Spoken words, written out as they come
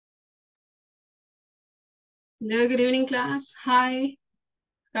Hello, good evening, class. Hi,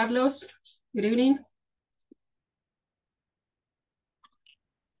 Carlos. Good evening.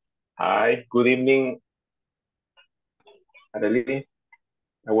 Hi, good evening, Adeline.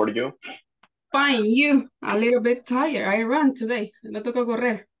 How are you? Fine, you. A little bit tired. I ran today. Me toca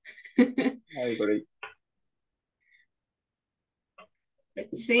correr. Hi, great.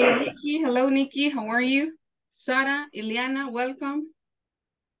 Let's see, Nikki. Hello, Nikki. How are you? Sara, Ileana, welcome.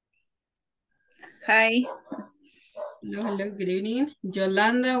 Hi. Hello, hello. Good evening.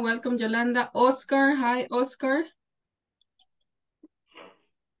 Yolanda, welcome, Yolanda. Oscar, hi, Oscar.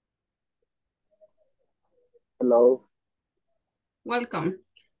 Hello. Welcome.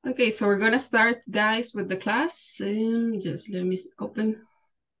 Okay, so we're gonna start, guys, with the class. Just let me open.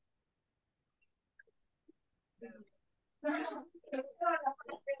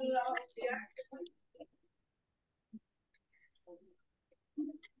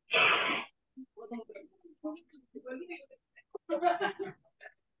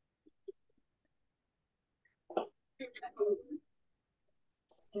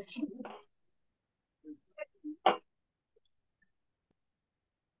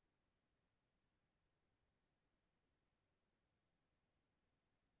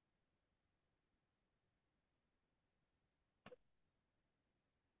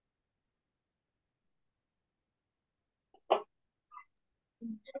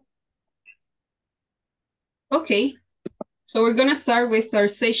 Okay, so we're gonna start with our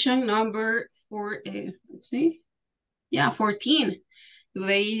session number let's see. Yeah, 14.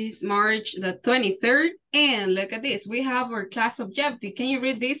 Today is March the 23rd, and look at this. We have our class objective. Can you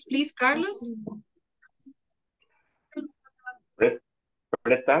read this, please, Carlos?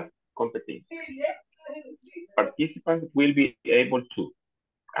 Prestas competing. Participants will be able to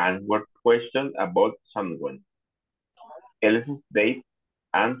answer questions about someone else's date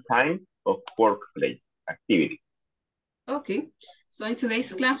and time of workplace activity. Okay, so in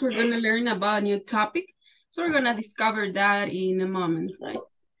today's class, we're gonna learn about a new topic. So we're gonna discover that in a moment, right?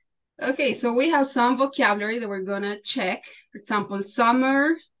 Okay, so we have some vocabulary that we're gonna check. For example,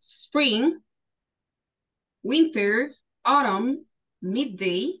 summer, spring, winter, autumn,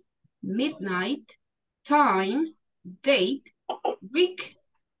 midday, midnight, time, date, week,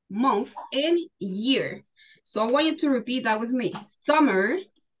 month, and year. So I want you to repeat that with me. Summer,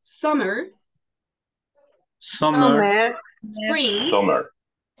 summer, Summer. spring, Summer.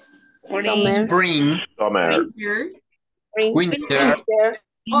 Spring. Summer. winter, Winter.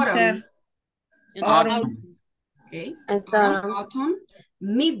 autumn. Autumn. Okay, Autumn. autumn,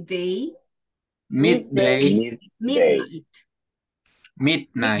 midday, Midday. Midday.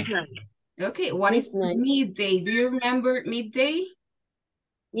 midnight. Midnight. Okay, what is Midnight. midday? Do you remember midday?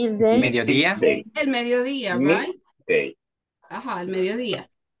 Midday. Mediodía. Midday. El mediodía, right? Midday. Ajá, el mediodía.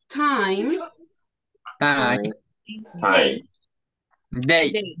 Time, Time. Time.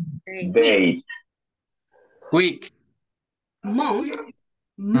 date, Day. Date. Week. month,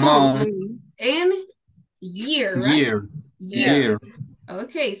 Month. and year, right? Year. Year.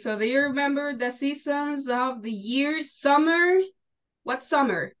 Okay, so do you remember the seasons of the year? Summer, what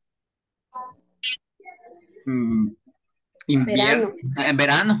summer? Invierno.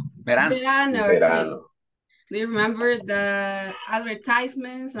 Verano. Verano. Verano, okay. Verano. Do you remember the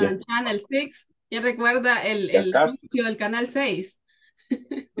advertisements on Yes. Channel 6? ¿Quién recuerda el Acá. anuncio del Canal 6?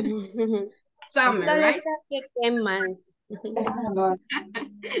 Summer, Solo right? está que queman.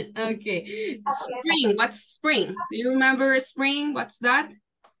 Okay. Spring, what's spring? Do you remember spring? What's that?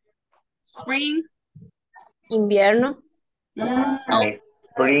 Spring? Invierno.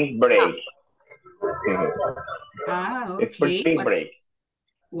 Spring break. Ah, okay. Spring break.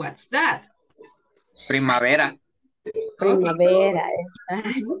 What's that? Primavera. Primavera.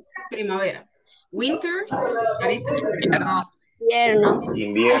 Primavera. Winter? Invierno. Invierno.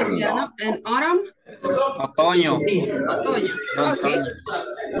 Invierno. And autumn? Otoño. Otoño. Okay. Otoño.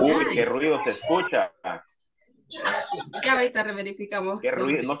 Uy, qué ruido se escucha. Ya ahorita reverificamos. Qué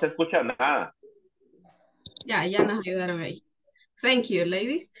ruido, no se escucha nada. Ya nos ayudaron ahí. Thank you,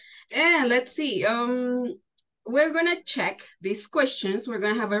 ladies. And let's see. We're gonna check these questions. We're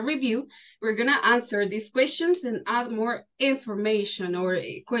gonna have a review. We're gonna answer these questions and add more information or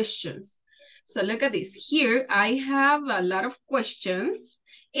questions. So look at this. Here I have a lot of questions,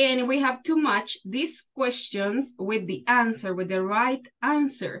 and we have to match these questions with the answer, with the right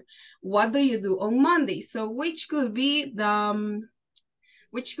answer. What do you do on Monday? So which could be the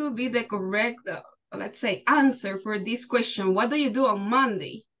correct, let's say, answer for this question? What do you do on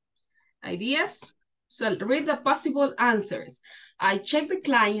Monday? Ideas? So read the possible answers. I check the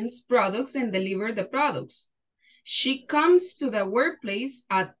client's products and deliver the products. She comes to the workplace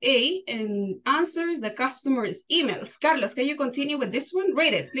at 8 and answers the customer's emails. Carlos, can you continue with this one?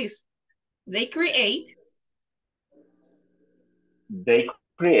 Read it, please. They create the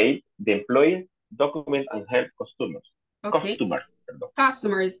employees, document, and help customers. Okay. Customers. Pardon.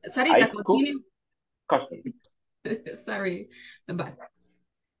 Customers. Sarita, continue. Customers. Sorry, bad.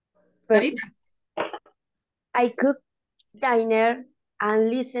 Sarita. I cook dinner and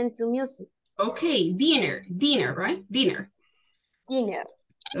listen to music. Okay, dinner, right? Dinner. Dinner.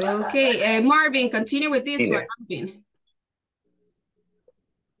 Okay, Marvin, continue with this one, Marvin.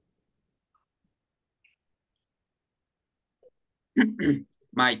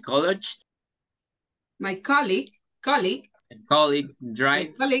 My colleague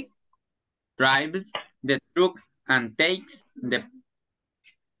drives the truck and takes the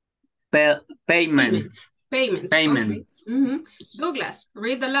payments. Okay. Douglas,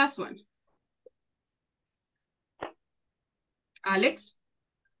 read the last one. Alex?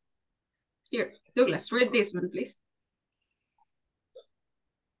 Here, Douglas, read this one, please.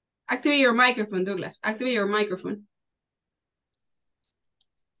 Activate your microphone, Douglas. Activate your microphone.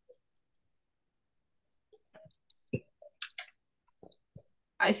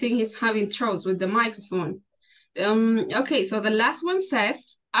 I think he's having troubles with the microphone. Okay, so the last one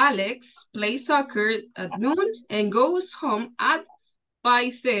says, Alex plays soccer at noon and goes home at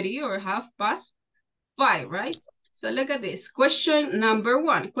 5:30 or 5:30, right? So look at this, question number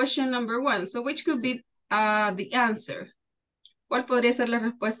one. So which could be the answer? ¿Cuál podría ser la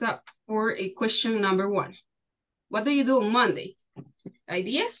respuesta for a question number one? What do you do on Monday?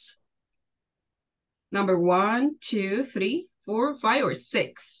 Ideas? Number 1, 2, 3, 4, 5, or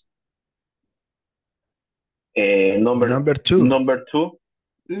 6? Number two. Number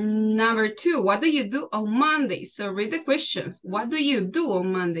 2, what do you do on Monday? So read the questions. What do you do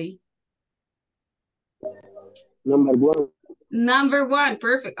on Monday? Number 1,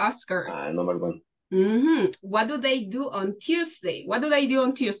 perfect, Oscar. Number 1. What do they do on Tuesday?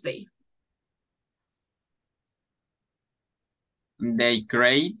 They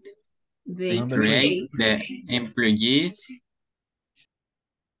create the employees.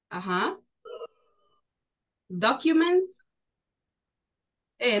 Documents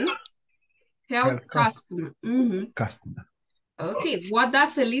and help customer. Okay, what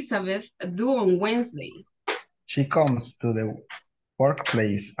does Elizabeth do on Wednesday? She comes to the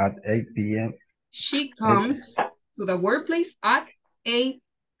workplace at 8 p.m. She comes to the workplace at 8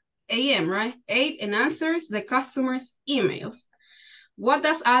 a.m., right? 8 and answers the customer's emails. What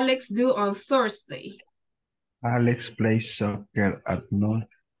does Alex do on Thursday? Alex plays soccer at noon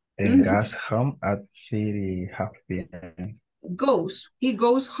and goes home at 6:30 p.m. He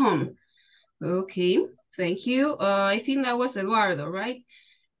goes home. Okay, thank you. I think that was Eduardo, right?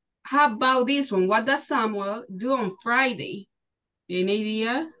 How about this one? What does Samuel do on Friday? Any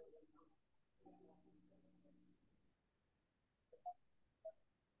idea?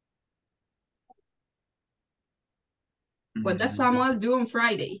 What does Samuel do on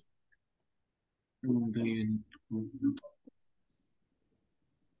Friday?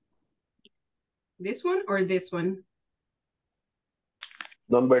 This one or this one?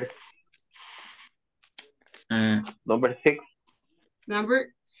 Number 6.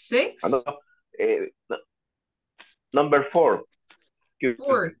 Number 6? Number 4.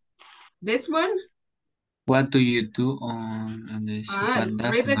 4. This one? What do you do on this? Read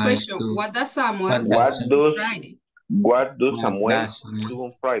the question. What does Samuel do on Friday? What does Samuel do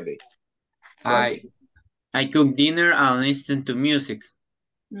on Friday? I cook dinner and listen to music.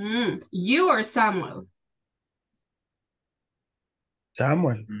 You or Samuel?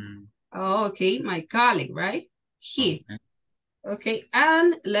 Samuel. Oh, okay, my colleague, right? He. Okay,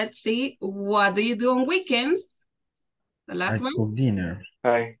 and let's see, what do you do on weekends? The last one? Cook dinner.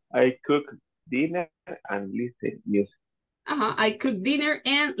 I cook dinner and listen to music. I cook dinner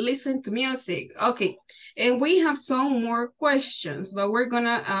and listen to music. Okay, and we have some more questions, but we're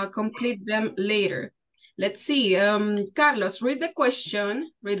gonna complete them later. Let's see, Carlos, read the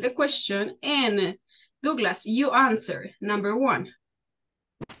question, and Douglas, you answer, number 1.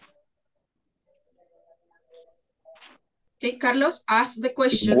 Okay, Carlos, ask the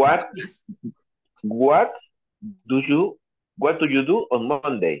question. What do you do on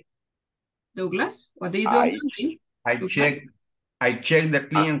Monday? Douglas, what do you do on Monday? I check the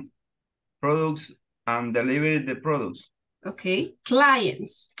client's products and deliver the products. Okay,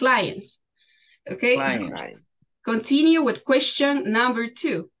 clients. Okay, Clients. Continue with question number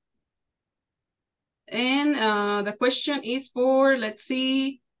 2. And the question is for, let's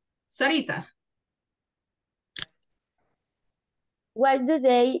see, Sarita. What do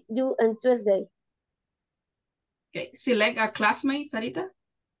they do on Tuesday? Okay, select a classmate, Sarita.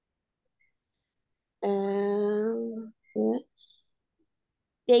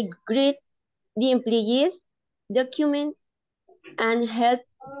 They greet the employees, documents, and help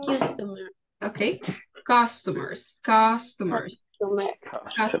customers. Okay, customers.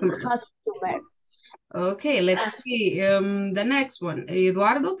 Okay, let's see the next one.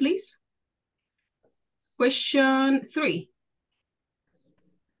 Eduardo, please. Question 3.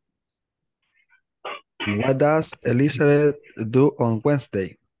 What does Elizabeth do on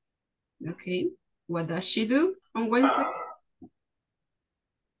Wednesday? Okay, what does she do on Wednesday?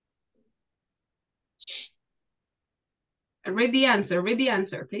 Read the answer,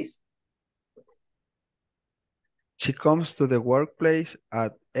 please. She comes to the workplace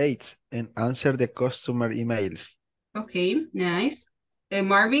at 8 and answers the customer emails. Okay, nice.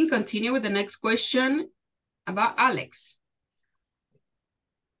 Marvin, continue with the next question about Alex.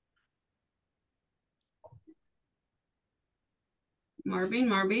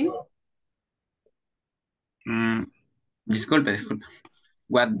 Marvin. Disculpe.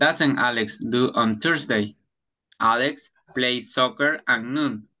 What doesn't Alex do on Thursday? Alex plays soccer at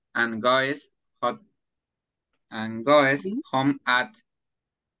noon and goes home at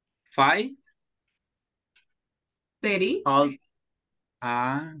 5:30.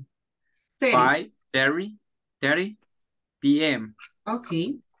 5:30 p.m.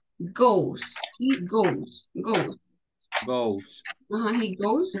 Okay. Goes. He goes. He goes.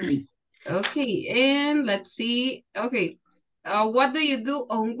 Okay, and let's see. Okay. What do you do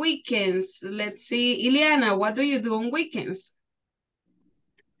on weekends? Let's see. Ileana, what do you do on weekends?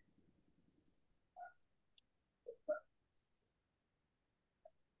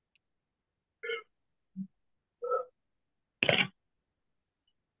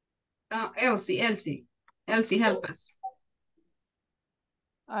 Elsie, help us.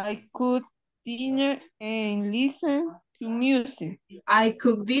 I cook dinner and listen to music. I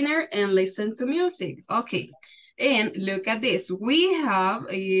cook dinner and listen to music. Okay. And look at this. We have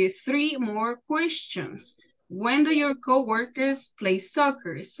 3 more questions. When do your coworkers play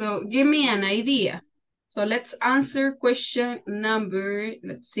soccer? So give me an idea. So let's answer question number,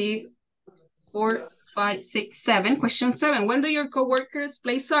 let's see, 4, 5, 6, 7. Question 7. When do your coworkers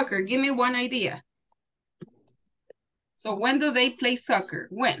play soccer? Give me one idea. So when do they play soccer?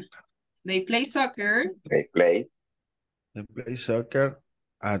 When? They play soccer. They play soccer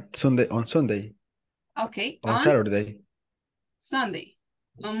at Sunday, on Sunday. Okay. On Saturday. Sunday.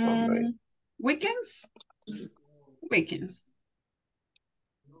 Weekends? Weekends.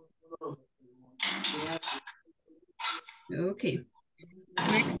 Okay.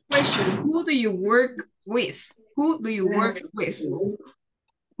 Next question. Who do you work with? Who do you work with?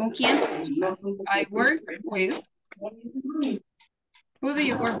 ¿Con quién? I work with. Who do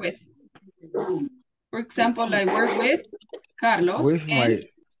you work with? For example, I work with Carlos. With and,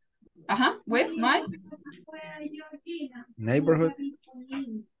 with my neighborhood.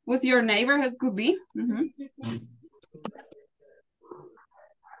 With your neighborhood could be.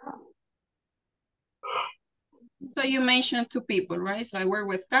 So you mentioned 2 people, right? So I work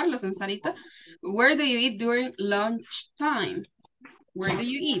with Carlos and Sarita. Where do you eat during lunch time? Where do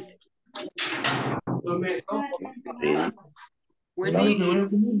you eat? Where do you eat?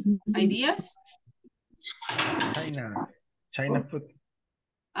 Ideas? China food.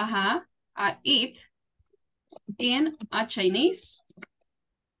 I eat in a Chinese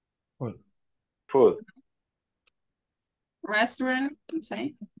food restaurant,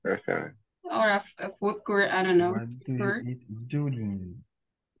 say. Restaurant. Or a food court, I don't know. What do you eat during?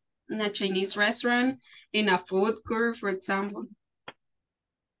 In a Chinese restaurant, in a food court, for example.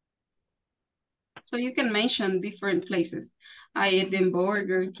 So you can mention different places. I ate in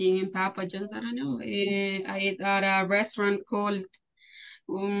Burger King, Papa John's, I don't know. I ate at a restaurant called,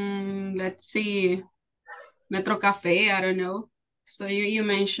 let's see, Metro Cafe, I don't know. So you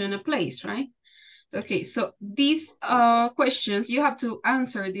mention a place, right? Okay, so these questions, you have to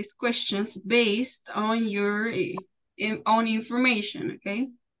answer these questions based on your own information, okay?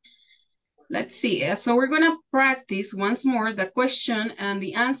 Let's see. So we're going to practice once more the question and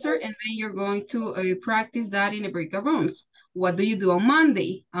the answer, and then you're going to practice that in the breakout rooms. What do you do on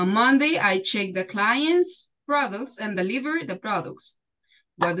Monday? On Monday, I check the client's products and deliver the products.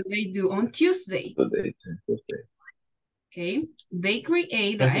 What do they do on Tuesday? Okay, they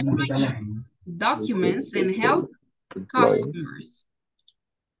create the employees, documents, and help customers.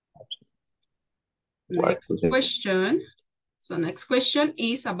 Next question. So next question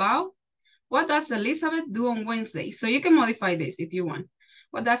is about what does Elizabeth do on Wednesday? So you can modify this if you want.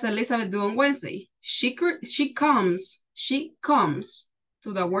 What does Elizabeth do on Wednesday? She comes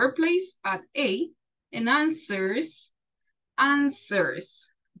to the workplace at 8 and answers,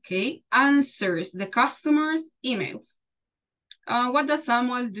 okay? Answers the customer's emails. What does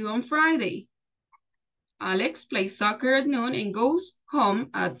Samuel do on Friday? Alex plays soccer at noon and goes home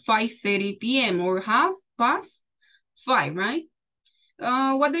at 5:30 p.m. or 5:30, right?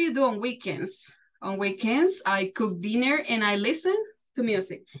 What do you do on weekends? On weekends, I cook dinner and I listen to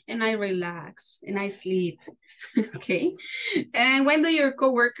music and I relax and I sleep, okay? And when do your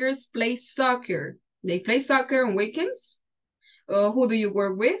coworkers play soccer? They play soccer on weekends? Who do you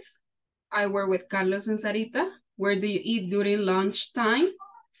work with? I work with Carlos and Sarita. Where do you eat during lunchtime?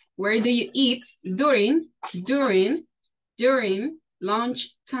 Where do you eat during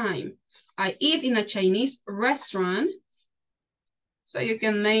lunchtime? I eat in a Chinese restaurant. So you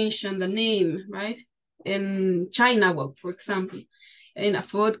can mention the name, right? In China Walk, for example, in a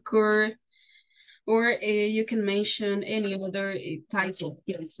food court, or you can mention any other type of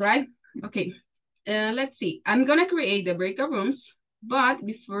place, right? Okay, let's see. I'm gonna create the breakout rooms, but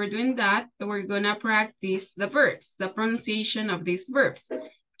before doing that, we're gonna practice the verbs, the pronunciation of these verbs.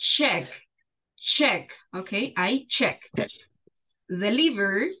 Check, okay? I check.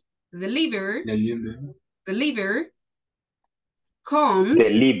 Deliver, comes.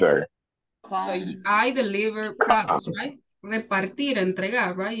 Deliver. So I deliver products, right? Repartir,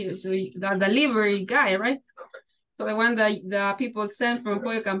 entregar, right? So the delivery guy, right? So the one that the people send from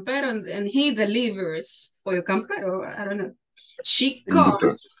Pollo Campero and he delivers Pollo Campero, I don't know. She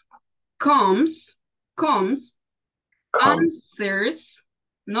comes, answers,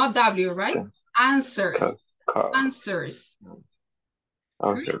 not W, right? Answers.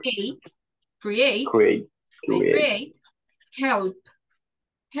 Create, help.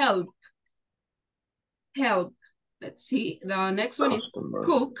 Let's see, the next one is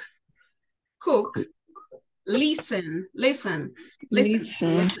cook, listen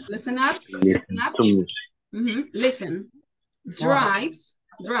up, listen, drives,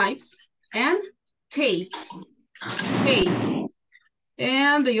 and takes.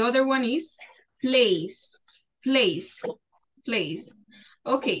 And the other one is place.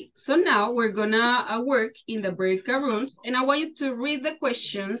 Okay, so now we're gonna work in the breakout rooms, and I want you to read the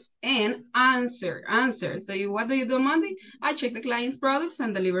questions and answer. So what do you do on Monday? I check the client's products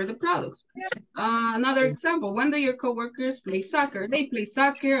and deliver the products. Another example, when do your coworkers play soccer? They play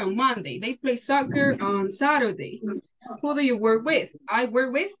soccer on Monday. They play soccer on Saturday. Who do you work with? I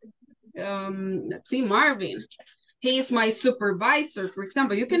work with, let's see, Marvin. He is my supervisor, for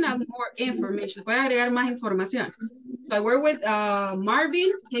example. You can add more information. Puede agregar más información. So I work with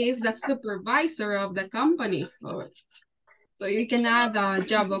Marvin. He is the supervisor of the company. So you can add a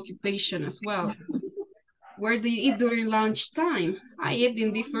job occupation as well. Where do you eat during lunchtime? I eat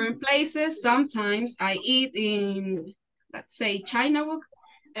in different places. Sometimes I eat in, let's say, China Walk.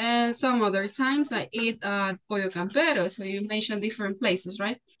 And some other times I eat at Pollo Campero. So you mentioned different places,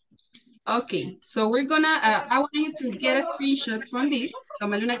 right? Okay, so we're gonna, I want you to get a screenshot from this.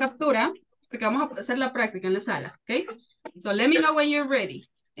 Tómale una captura, porque vamos a hacer la práctica en la sala, okay? So let me know when you're ready.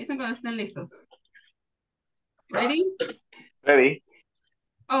 Dicen cuando estén listos. Ready? Ready.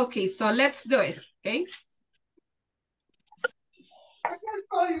 Okay, so let's do it, okay?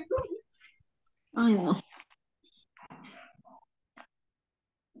 Ay, no.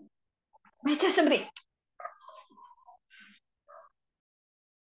 Vete a sonreír.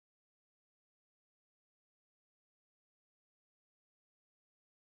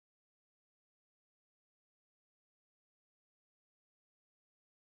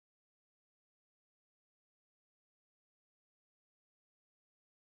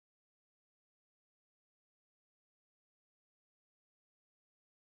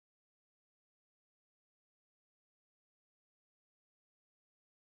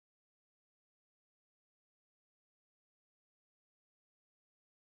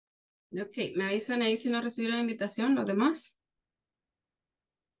 Ok, me avisan ahí si no recibieron la invitación, los demás.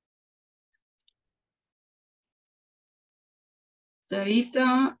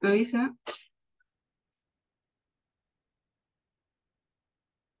 Sarita, me avisa.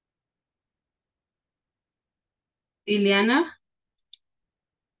 Ileana.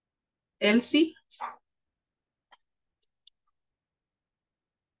 Elsie.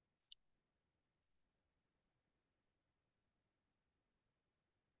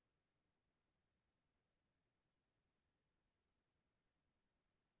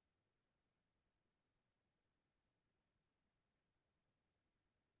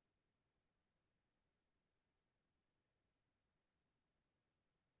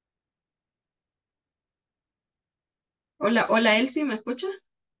 Hola, hola Elsie, ¿me escucha?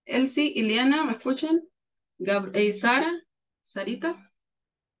 Elsie, Ileana, ¿me escuchan? Sara, Sarita.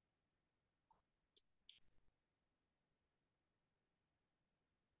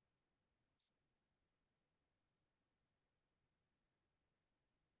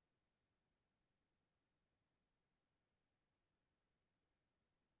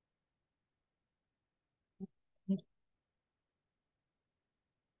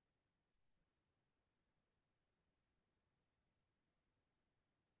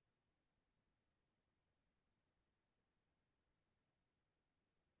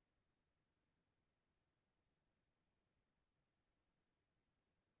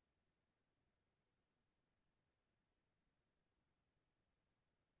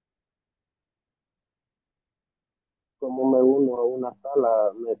 como me uno a una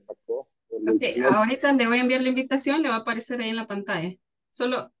sala, me sacó el Ok, internet. ahorita le voy a enviar la invitación, le va a aparecer ahí en la pantalla.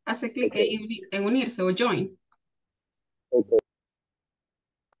 Solo hace clic ahí en unirse o join. Ok.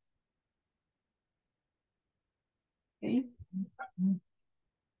 Ok.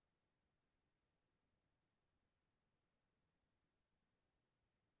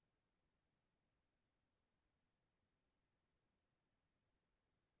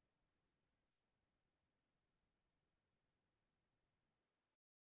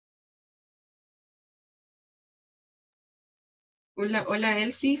 Hola, hola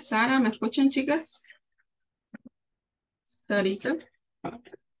Elsie, Sara, ¿me escuchan chicas? Sarita.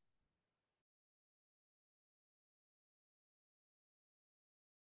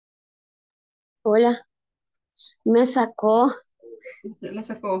 Hola, me sacó Usted la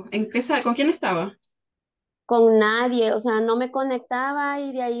sacó. ¿En qué ¿Con quién estaba? con nadie, o sea, no me conectaba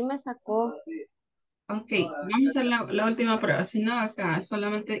y de ahí me sacó. Ok, vamos a hacer la última prueba. Si no, acá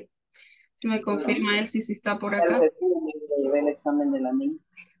solamente si me confirma él si está por acá. El examen de la niña.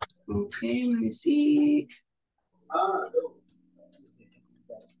 Ok, let me see.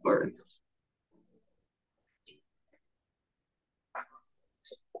 Or-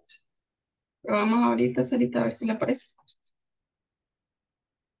 Probamos ahorita, Sarita, a ver si le aparece.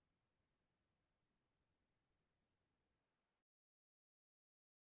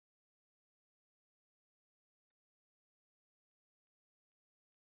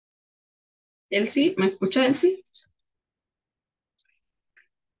 Elsie, ¿me escucha Elsie?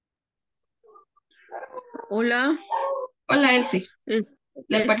 Hola. Hola Elsie, Es,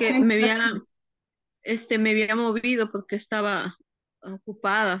 ¿le es aparece que mi invitación? me había movido porque estaba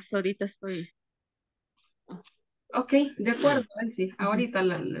ocupada. Hasta ahorita estoy. Ok, de acuerdo, Elsie. Ahorita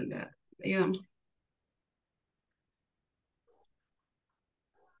la ayudamos.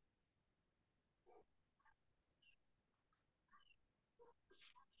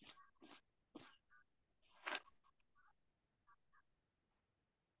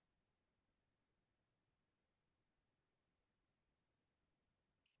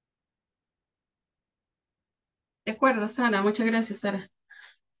 De acuerdo, Sara. Muchas gracias, Sara.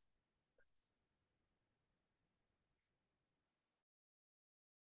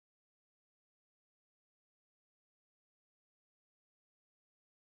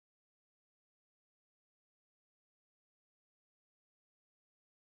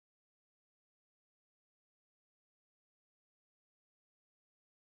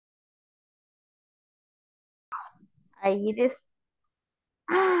 Ahí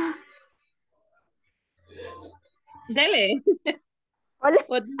Dele. hola,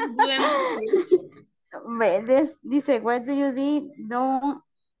 What do you do in Monday? dice, what do you do? Don't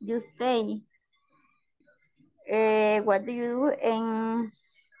you stay? What do you do en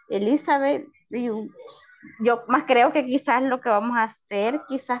Elizabeth? Yo más creo que quizás lo que vamos a hacer,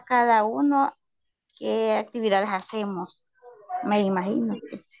 quizás cada uno, qué actividades hacemos, me imagino.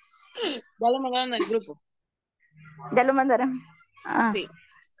 Ya lo mandaron al grupo. Ya lo mandaron. Ah, Sí.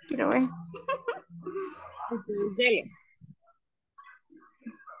 quiero ver. Entonces, dele.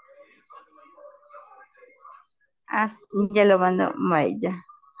 Ah, sí, ya lo mandó. Vaya.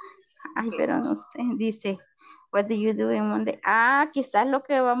 Ay, pero no sé. Dice, what do you do in Monday? Ah, quizás lo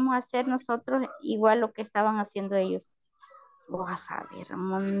que vamos a hacer nosotros, igual lo que estaban haciendo ellos. Vamos a saber.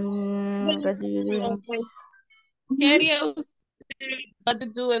 What do you do Bueno, in- pues, ¿qué Ujú. haría usted? What to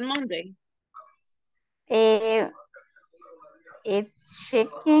do on Monday? eh,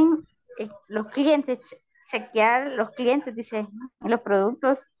 checking los clientes, chequear los clientes, dice, los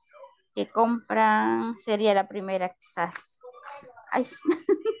productos que compran sería la primera quizás. Ay,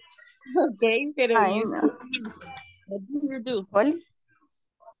 Ok, pero ay ¿y usted? no. What do you do? Oli,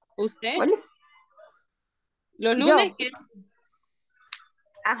 ¿Usted? Oli. ¿Los lunes Yo, qué?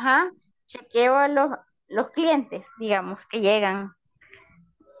 ajá, chequeo a los clientes, digamos, que llegan.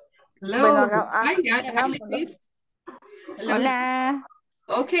 Bueno, Hello. Hi, hagámoslo. ladies. Hello. Hola,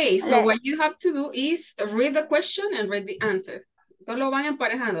 Okay, so hola. what you have to do is read the question and read the answer. Solo van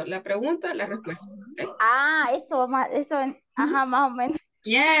emparejando la pregunta, la respuesta. Okay? Ah, eso, Mhm. ajá, más o menos.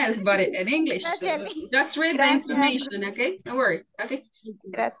 Yes, but in English. Gracias, Lee. Just read the Gracias, information, okay? Don't worry. Okay. Thank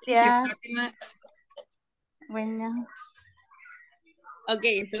you, gracias. Fatima. Bueno, Ok,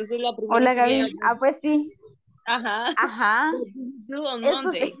 entonces la primera hola, sería, Gaby. Ah, pues sí. ajá, Ajá, what do you do on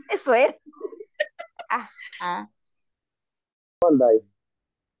eso sí, Monday? eso es. Ajá. Monday.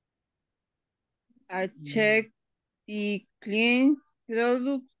 I check the client's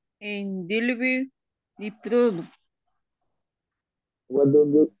products and deliver the product. What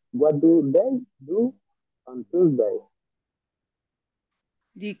do they do on Tuesday?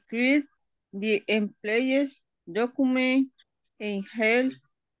 The employees document, and help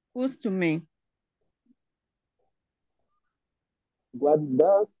customers. What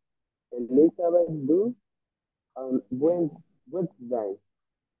does Elizabeth do on Wednesday?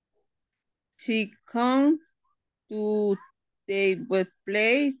 She comes to the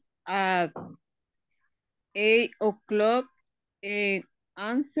workplace at 8 o'clock and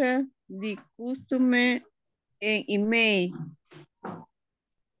answer the customer and email.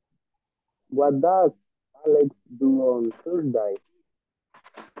 What does Alex do on Thursday?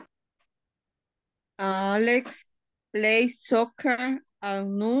 Alex plays soccer at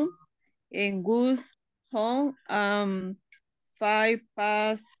noon and goes home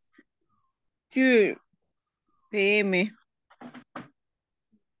 2 p.m.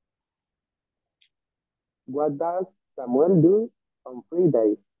 What does Samuel do on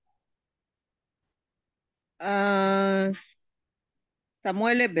Friday?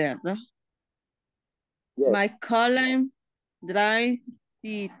 Samuel es verdad. Yes. My colleague drives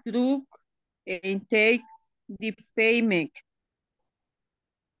the truck and takes the payment.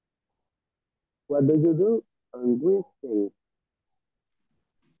 What do you do on weekends?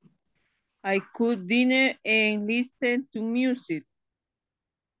 I cook dinner and listen to music.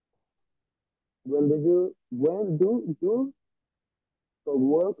 When do your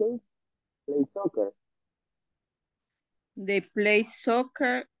coworkers play soccer? They play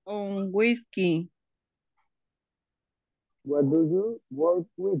soccer on weekend. What do you work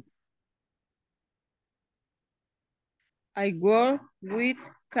with? I work with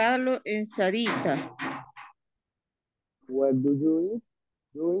Carlos and Sarita. What do you eat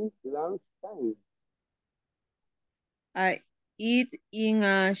during lunchtime? I eat in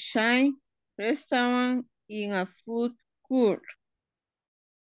a Chinese restaurant in a food court.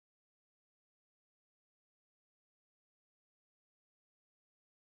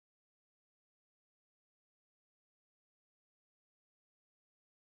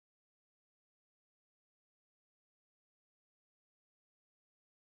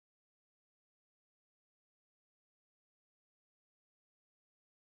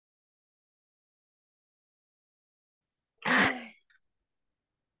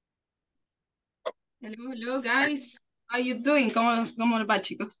 Hello, guys. How you doing? ¿Cómo les va,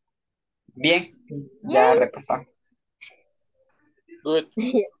 chicos? Bien, ya repasamos. Good.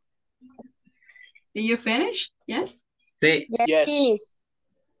 Did you finish? Yes? Sí, Yes. Finish.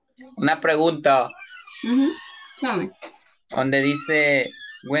 una pregunta Tell me. donde dice,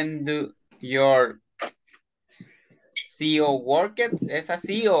 when do your CEO workers? ¿Es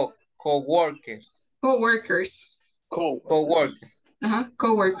así o coworkers? Co-workers. Coworkers.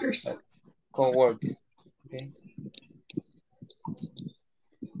 Co-workers. Coworkers. Okay.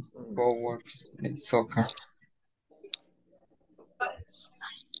 Coworkers. Play soccer.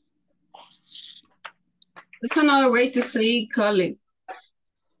 It's another way to say colleague.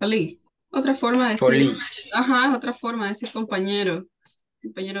 Colleague. Otra forma de decir. Colleague. Otra forma de decir compañero.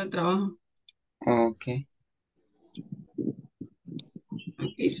 Compañero de trabajo. Okay.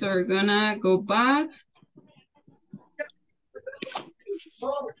 Okay, so we're gonna go back.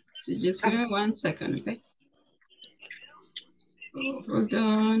 So just give me 1 second, okay? Hold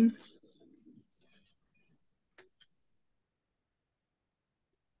on.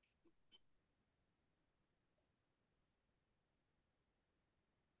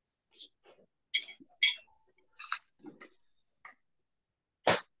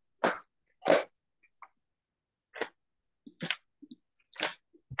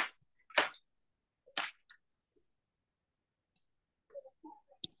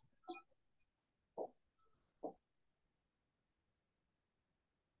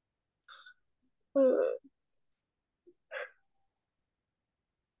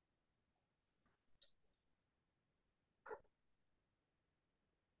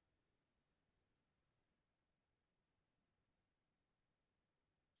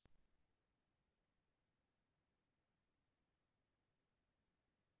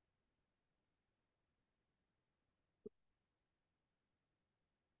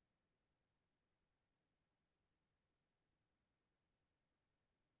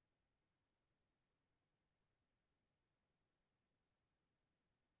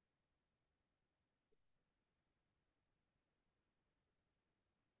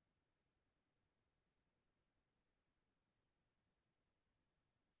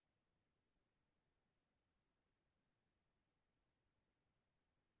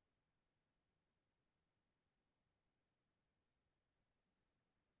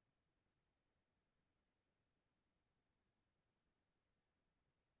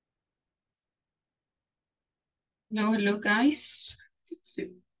 Hello, guys.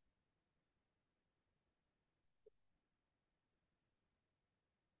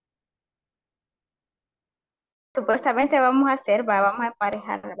 Supuestamente vamos a hacer, vamos a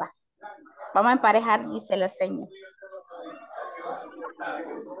emparejar, va. Vamos a emparejar, dice la seña.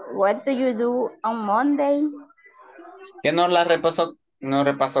 What do you do on Monday? Que no repasó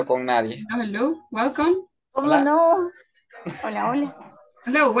con nadie. Hello, welcome. ¿Cómo Hola. no? Hola, hola.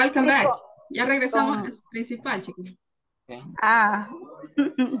 Hello, welcome Sí, back. Ya regresamos con- al principal, chicos. Okay.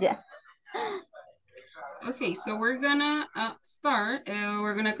 Ya. Okay, so we're gonna start.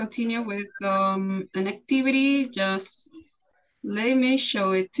 We're gonna continue with an activity. Just let me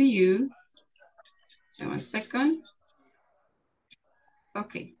show it to you. 1 second.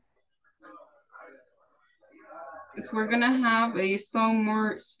 Okay. Because we're gonna have some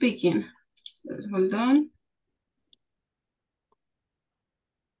more speaking. So hold on.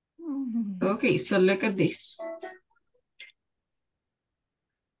 Okay, so look at this.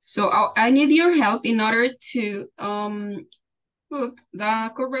 So I need your help in order to put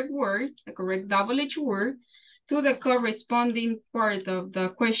the correct word, the correct double H word, to the corresponding part of the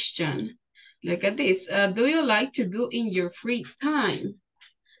question. Look at this. Do you like to do in your free time?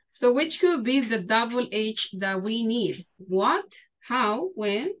 So which could be the double H that we need? What, how,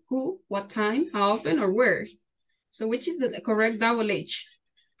 when, who, what time, how often, or where? So which is the correct double H?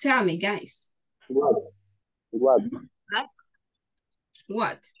 Tell me, guys. What? What?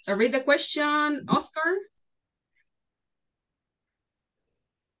 What? Read the question, Oscar.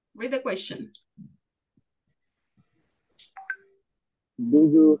 Read the question. Do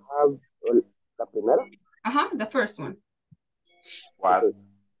you have la primera? The first one. What?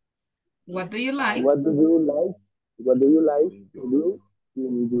 What do you like? What do you like? What do you like to do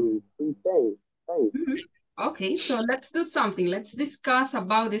in your free time? Okay, so let's do something. Let's discuss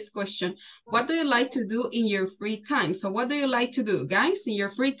about this question. What do you like to do in your free time? So what do you like to do, guys, in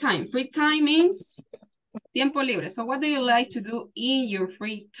your free time? Free time means tiempo libre. So what do you like to do in your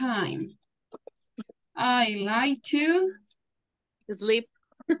free time? I like to Sleep.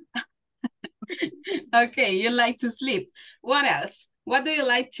 Okay, you like to sleep. What else? What do you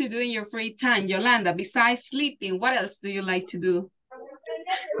like to do in your free time, Yolanda? Besides sleeping, what else do you like to do?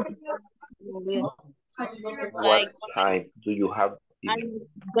 What time do you have?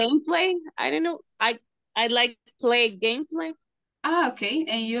 Gameplay. I don't know. I like play gameplay. Okay.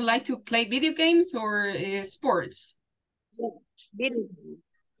 And you like to play video games or sports? Video.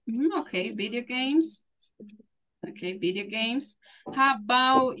 Okay, video games. Okay, video games. How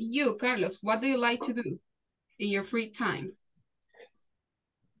about you, Carlos? What do you like to do in your free time?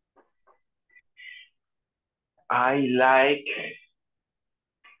 I like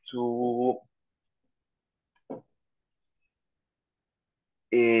to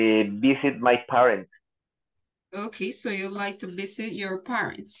visit my parents. Okay, so you like to visit your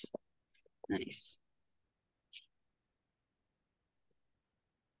parents. Nice.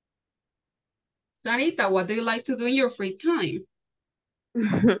 Sarita, what do you like to do in your free time?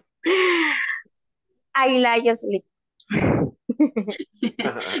 I like to sleep.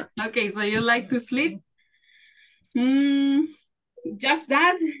 Okay, so you like to sleep? Just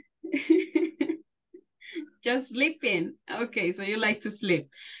that? Just sleeping. Okay, so you like to sleep.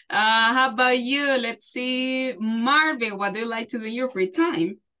 How about you? Let's see. Marvin, what do you like to do in your free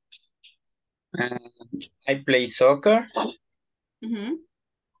time? I play soccer.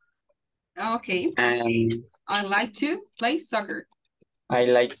 Okay. And I like to play soccer. I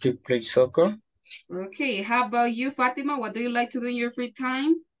like to play soccer. Okay, how about you, Fatima? What do you like to do in your free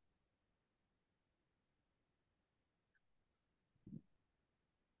time?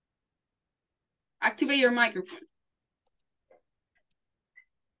 Activate your microphone.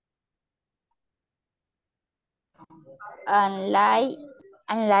 I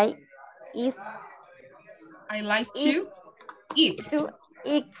like is I like to eat. To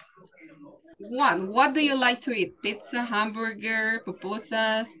eat. What do you like to eat? Pizza, hamburger,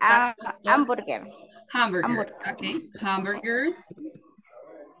 pupusas, tacos, Hamburger. Hamburger. Okay, hamburgers.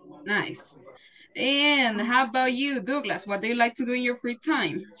 Nice. And how about you, Douglas? What do you like to do in your free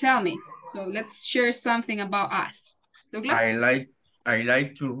time? Tell me. So let's share something about us. Douglas? I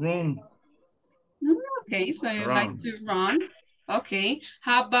like to run. Okay, so you like to run. Okay.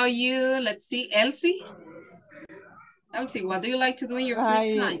 How about you? Let's see, Elsie. Elsie, what do you like to do in your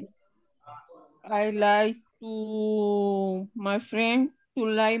free time? I like to my friends.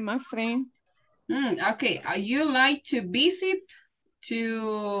 Okay, you like to visit,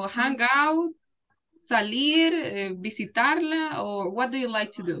 to hang out, salir, visitarla, or what do you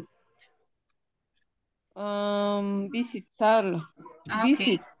like to do? Visitarla.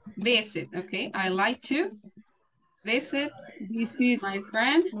 Okay, visit. Okay, I like to visit my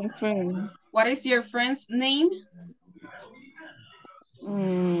friend. What is your friend's name?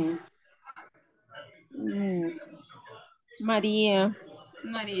 María.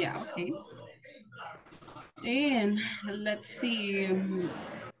 Maria, okay. And let's see.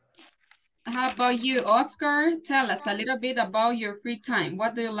 How about you, Oscar? Tell us a little bit about your free time.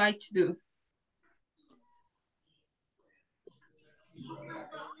 What do you like to do?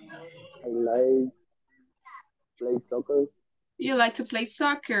 I like play soccer. You like to play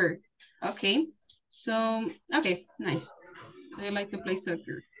soccer. Okay. So, okay, nice. So you like to play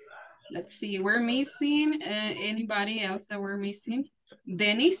soccer. Let's see, we're missing anybody else that we're missing?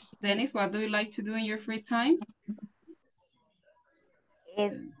 Dennis, what do you like to do in your free time?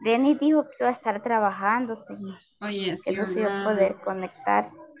 Denny dijo que iba a estar trabajando, señor. Oh, yes, Que no you're se iba a right. poder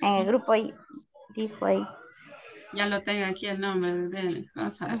conectar. En el grupo ahí, dijo ahí. Ya lo tengo aquí el nombre de Dennis.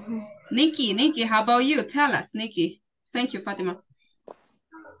 Vamos a ver. Nikki, how about you? Tell us, Nikki. Thank you, Fatima.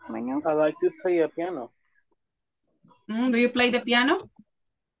 Bueno. I like to play a piano. Do you play the piano?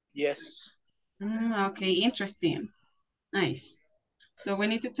 Yes. Okay, interesting. Nice. So we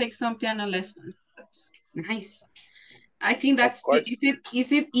need to take some piano lessons. That's nice. I think that's,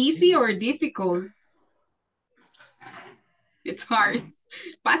 is it easy or difficult? It's hard.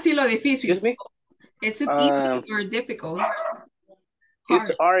 Fácil o difícil? Excuse me? Is it easy or difficult?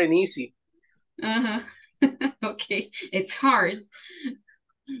 It's hard and easy. Okay, it's hard.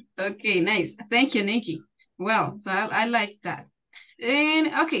 Okay, nice. Thank you, Nikki. Well, so I like that.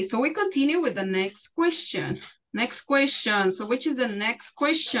 And okay, so we continue with the next question. Next question. So which is the next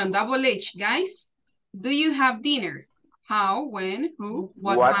question? Double H, guys. Do you have dinner? How, when, who,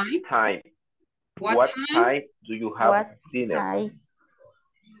 what time? What time do you have dinner?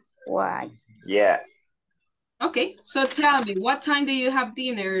 Why? Yeah. Okay, so tell me, what time do you have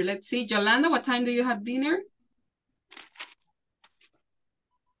dinner? Let's see, Yolanda, what time do you have dinner?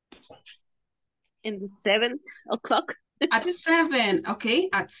 In the 7 o'clock. At 7, okay,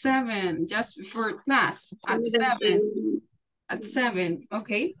 at 7, just before class, at 7. At 7,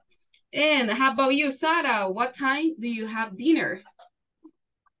 okay. And how about you, Sarah? What time do you have dinner?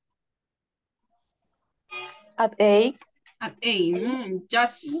 At 8. At 8,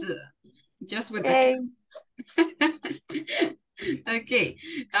 just with Okay. the... Okay,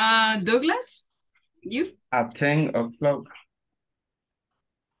 Douglas, you? At 10 o'clock.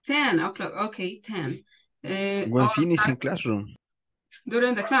 10 o'clock, okay, 10. When finish in classroom.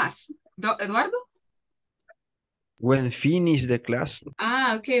 During the class. Eduardo? When finish the class.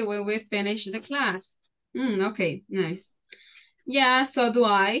 Okay, when we finish the class. Okay, nice. Yeah, so do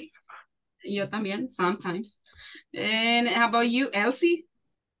I. Yo también, sometimes. And how about you, Elsie?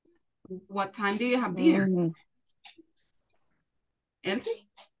 What time do you have dinner? Elsie?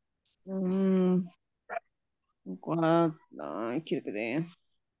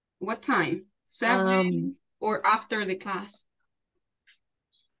 What time? 7 or after the class?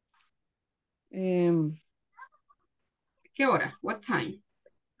 ¿Qué hora? What time?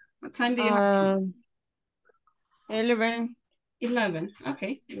 What time do you have? 11. 11.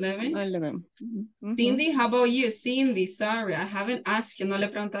 Okay, 11. 11. Cindy, how about you? Cindy, sorry, I haven't asked you. No le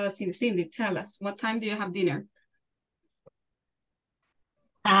he preguntado a Cindy. Cindy, tell us, what time do you have dinner?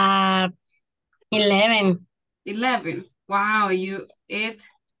 11. 11. Wow, you ate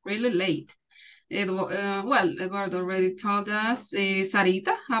really late. Well, Eduardo already told us.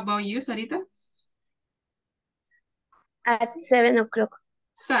 Sarita, how about you, Sarita? At 7 o'clock.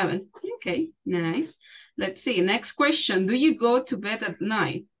 7. Okay, nice. Let's see. Next question. Do you go to bed at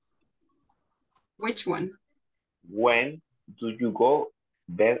night? Which one? When do you go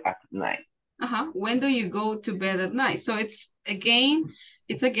bed at night? When do you go to bed at night? So it's again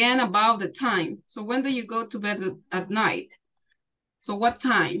about the time. So when do you go to bed at night? So what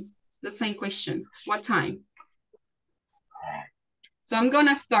time? It's the same question. What time? So I'm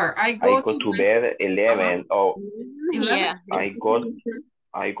gonna start. I go to bed 11. Oh, 11? Yeah. I go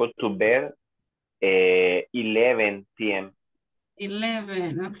to bed 11 p.m.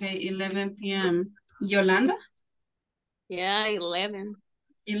 11. Okay, 11 p.m. Yolanda? Yeah, 11.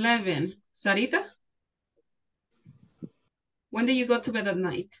 11. Sarita? When do you go to bed at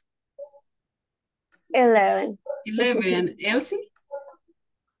night? 11. 11. Elsie?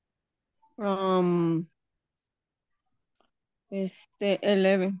 11.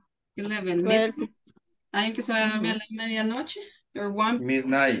 11. 12. ¿Alguien que se vaya a dormir a la medianoche? Or 1?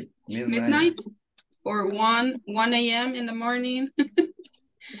 Midnight. Or 1 a.m. in the morning?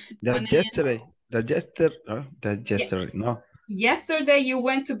 Yesterday. No. Yesterday you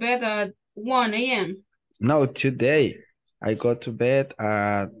went to bed at 1 a.m. No, today I go to bed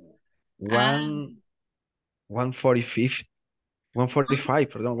at 1:45.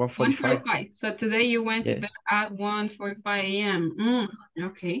 1:45. So today you went to bed at 1:45 a.m.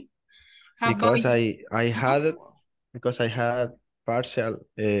 Okay. How about Because you? I had partial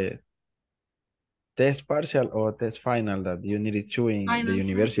test partial or test final that you needed to in the Final test.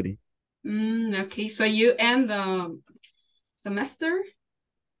 university. Okay, so you end the semester?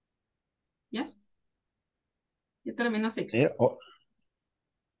 Yes. Ya terminó six.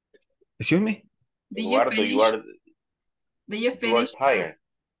 Excuse me? Did you finish? Did you finish tired.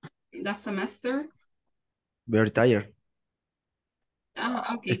 the semester? Very tired.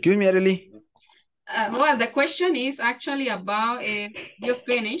 Okay. Excuse me, Arely. Well, the question is actually about if you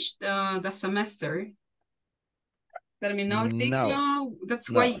finished the semester. Terminó el ciclo. That's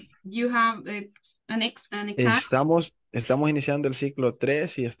why you have an exam. Estamos iniciando el ciclo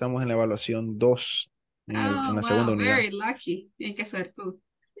 3 y estamos en la evaluación 2 en la segunda unidad. Very lucky. Tiene que ser tú.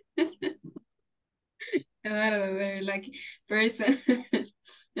 Eduardo, very lucky person.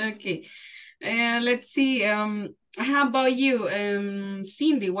 Okay. Let's see. How about you,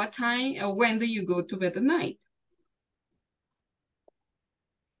 Cindy? What time or when do you go to bed at night?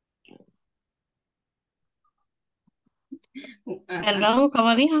 Perdón,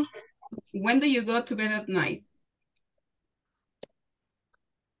 ¿cómo dijo? When do you go to bed at night?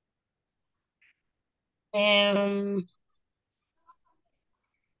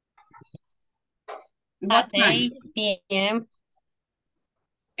 What At time? 8 p.m.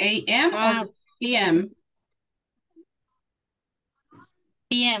 AM or PM?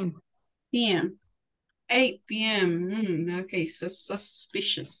 PM. PM. 8 p.m. Okay, so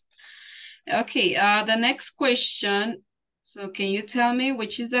suspicious. Okay, the next question. So can you tell me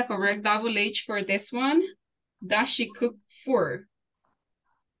which is the correct double H for this one? Does she cook for?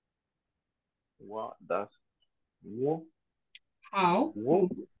 What does? How? Who?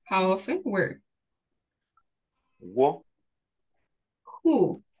 How often? Where? What?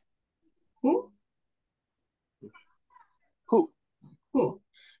 Who? Who? Who? Who?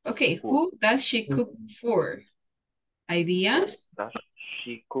 Okay, who does she cook for? Ideas? Does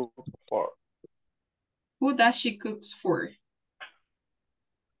she cook for? Who does she cook for?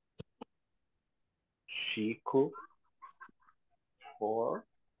 She cooks for.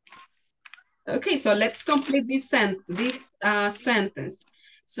 Okay, so let's complete this sentence.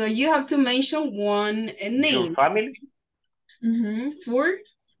 So you have to mention one name. Your family? For?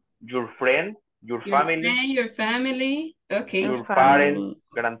 Your friend? Your family? Friend, your family. Okay. Your parents,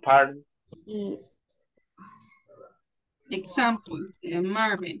 grandparents. Example,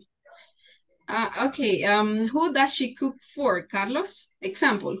 Marvin. Okay, who does she cook for, Carlos?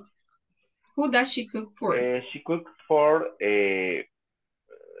 Example. Who does she cook for? She cooks for your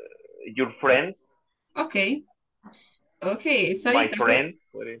friend. Okay. Okay, Sarita. My friend.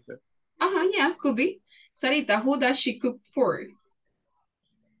 What is it? Yeah, could be. Sarita, who does she cook for?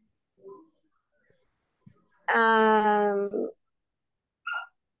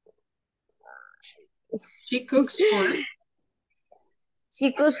 She cooks for?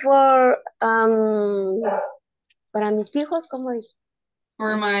 She cooks for, para mis hijos, ¿cómo dice?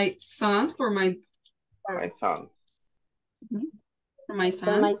 For my sons, for my... My son. For my son?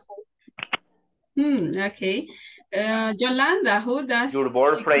 For my son. Okay. Yolanda, who does... Your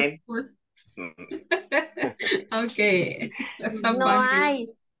boyfriend. Okay. That's a No hay.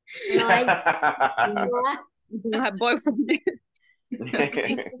 No hay. No have boyfriend.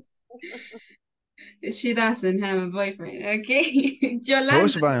 She doesn't have a boyfriend. Okay. Yolanda.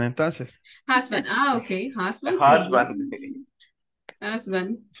 Husband, entonces. Husband. Okay. Husband. Husband.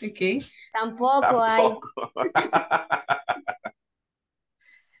 Husband. Okay. Tampoco hay.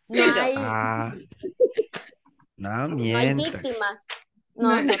 No hay. No, No hay mienta. víctimas.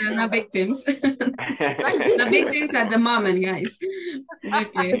 No, No, no victims. No hay The victims at the moment, guys.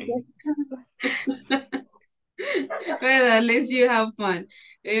 Okay. Well, at least you have fun.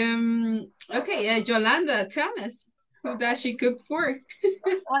 Okay, Yolanda, tell us. Who does she cook for?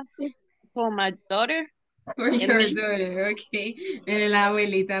 For my daughter. For your daughter, okay. La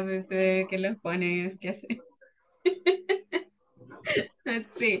abuelita, pues, que los pone es que hacer.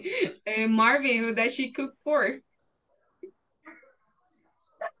 Let's see. Marvin, who does she cook for?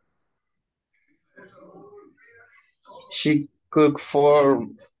 She cook for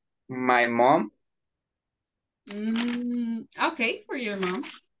my mom. Okay, for your mom.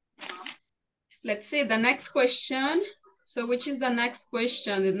 Let's see the next question. So which is the next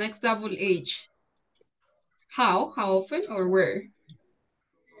question, the next double H? How often, or where?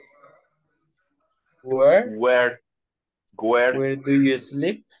 Where do you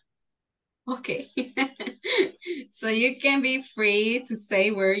sleep? Okay. So you can be free to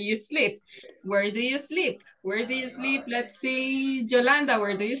say where you sleep. Where do you sleep? Where do you sleep? Let's see, Yolanda,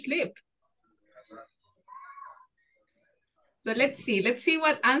 where do you sleep? So let's see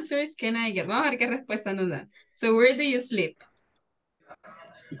what answers can I get. Vamos a ver qué respuesta nos da. So where do you sleep?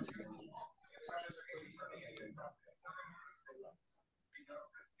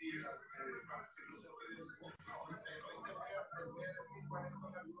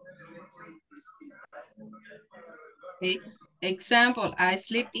 Okay. Example, I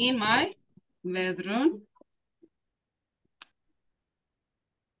sleep in my bedroom.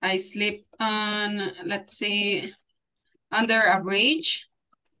 I sleep on, let's say, under a bridge.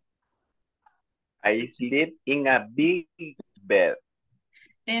 I sleep in a big bed.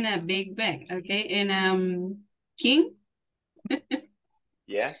 In a big bed, okay? In king?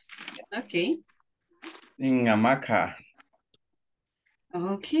 Yeah. Okay. In hamaca.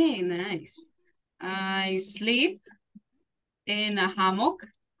 Okay, nice. I sleep in a hammock.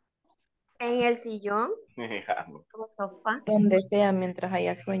 En el sillón, como sofá. Donde sea mientras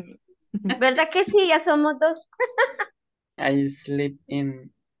haya sueño. ¿Verdad que sí? Ya somos dos. I sleep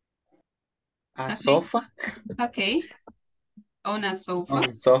in a Okay. sofa. Okay. On a sofa.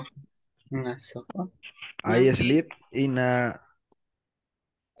 On sofa. In a sofa. I sleep in a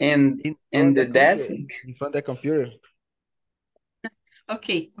In the desk. in front of the computer.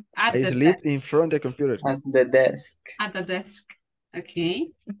 Okay. At I the sleep desk. in front of the computer. At the desk. At the desk.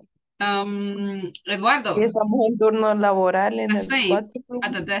 Okay. Eduardo. Y estamos en turno laboral en el Same. 4.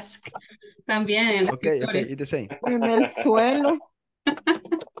 At the desk. También en el Okay, escritorio. it's the same. En el suelo.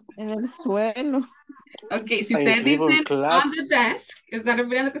 En el suelo. Ok, si I ustedes sleep on dicen on the class. desk, está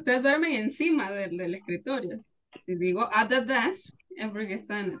refiriendo que ustedes duermen encima del escritorio. Si digo at the desk, es porque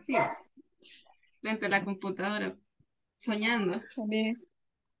están así, frente a la computadora, soñando. También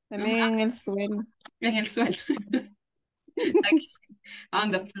en el suelo. En el suelo. Aquí,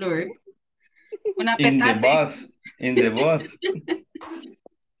 on the floor. Una In the petate. bus. In the bus.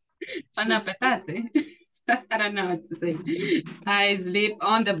 Una petate. I don't know what to say. I sleep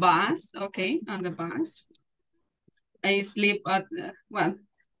on the bus. Okay, on the bus. I sleep at, well,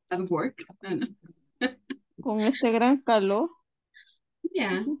 at work. I don't know. Con este gran calor.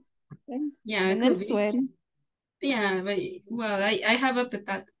 Yeah. Yeah, it En could el be. suelo. Yeah, but, well, I have a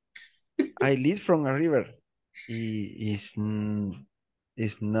petate. I live from a river. It's not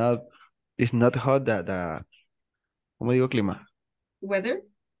hot the ¿cómo digo clima? Weather?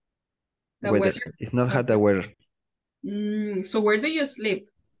 The Weather. weather? It's not hot the weather. So where do you sleep?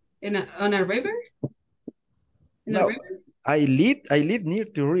 On a river? In a No, river? I live near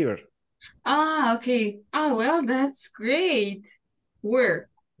the river. Ah, okay. Oh, well, that's great. Where?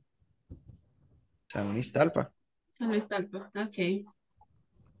 San Luis Talpa. San Luis Talpa. Okay.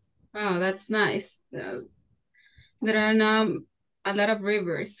 Wow, that's nice. There are now a lot of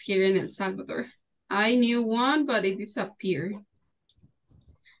rivers here in El Salvador. I knew one, but it disappeared.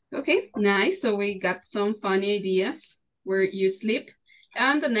 Okay, nice. So we got some funny ideas where you sleep.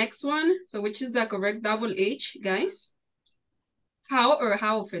 And the next one, so which is the correct double H, guys? How or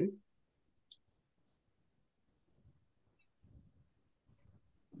how often?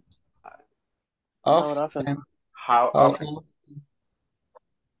 Often. How often?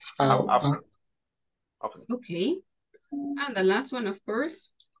 How often? Okay. And the last one, of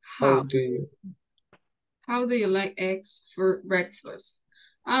course, How do you like eggs for breakfast?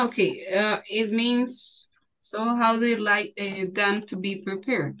 Okay, it means, so how do you like them to be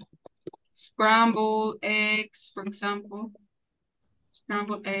prepared? Scrambled eggs, for example.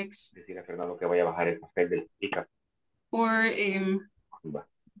 Scrambled eggs. Decir a Fernando que vaya a bajar el papel del pica. Or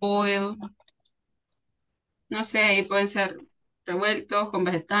boil. No sé, ahí pueden ser revueltos con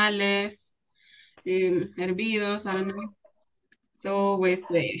vegetales, hervidos, I don't know. So with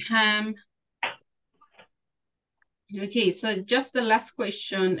the ham. Okay, so just the last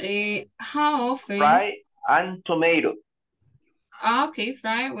question. How often? Fry and tomato. Okay,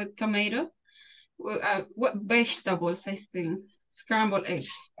 fry with tomato. What vegetables, I think? Scrambled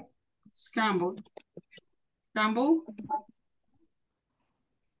eggs. Scrambled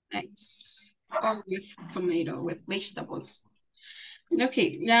eggs. Or with tomato, with vegetables.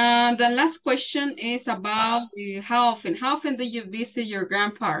 Okay, the last question is about how often. How often do you visit your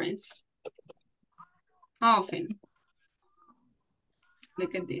grandparents? How often?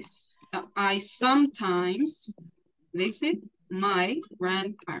 Look at this. I sometimes visit my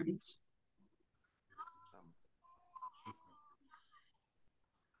grandparents.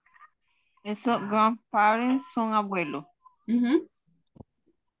 Eso, grandparents son abuelos.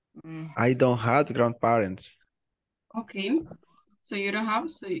 I don't have grandparents. Okay, so you don't have,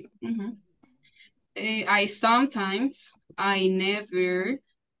 so you, I sometimes, I never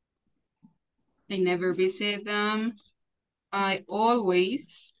visit them. I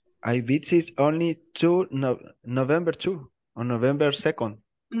always. I visit only November 2. On November 2nd.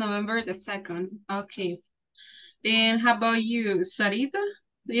 November the 2nd. Okay. And how about you, Sarita?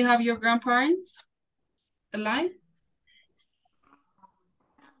 Do you have your grandparents alive?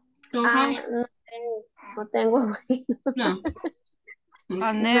 So how? No tengo. No.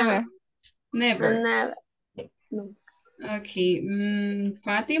 Never. Never. Nada. No. Okay.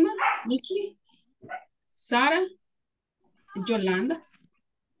 Fatima, Nikki, Sara, Yolanda.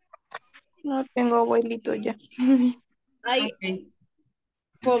 No tengo abuelito ya. Okay.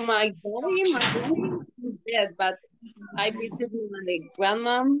 For my daddy, my mom is dead, but I visit my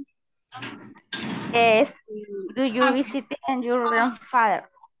grandmom. Yes. Do you visit your grandfather?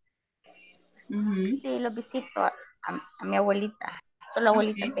 Sí, lo visito a mi abuelita. Solo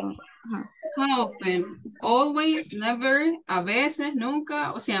abuelita tengo. How often? Always, never, a veces,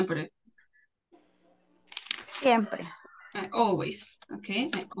 nunca, o siempre? Siempre. Always, okay,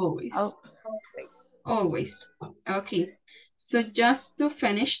 always. Always. Always, okay. So just to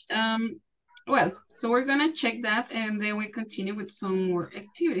finish, well, so we're gonna check that and then we continue with some more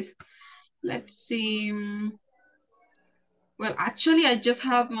activities. Let's see. Well, actually, I just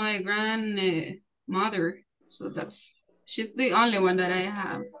have my grandmother, so she's the only one that I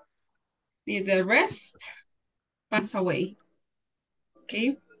have. The rest pass away.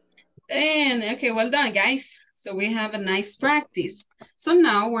 Okay. And okay, well done, guys. So we have a nice practice. So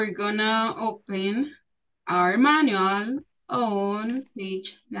now we're gonna open our manual on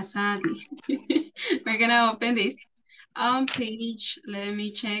page, we're gonna open this on page, let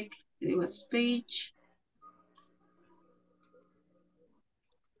me check, it was page.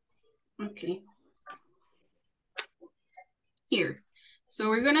 Okay. Here. So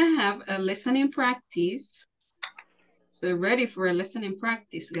we're gonna have a listening practice. So ready for a listening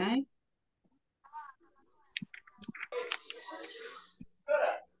practice, guys?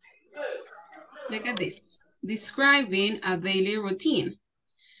 Look at this. Describing a daily routine.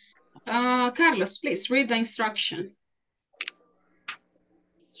 Carlos, please read the instruction.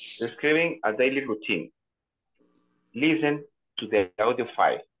 Describing a daily routine. Listen to the audio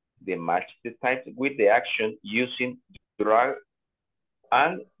file. Then match the types with the action using drag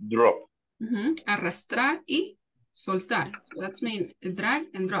and drop. Arrastrar y soltar. So that's mean drag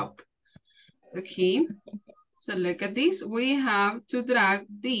and drop. Okay. So look at this. We have to drag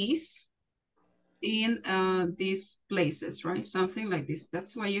these in these places, right? Something like this.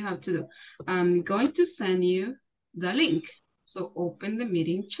 That's what you have to do. I'm going to send you the link. So open the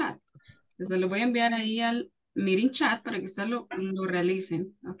meeting chat. Se lo voy a enviar ahí al meeting chat para que se lo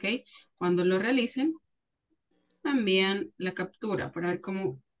realicen, ¿ok? Cuando lo realicen, también la captura para ver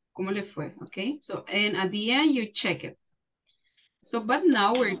cómo le fue, ¿ok? So, and at the end, you check it. So, but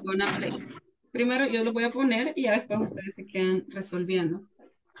now we're gonna play. Primero yo lo voy a poner y ya después ustedes se quedan resolviendo.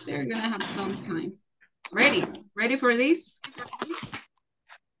 They're gonna have some time. Ready? Ready for this?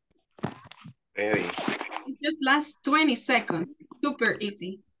 Ready. It just lasts 20 seconds. Super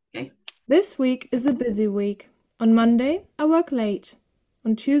easy, okay? This week is a busy week. On Monday, I work late.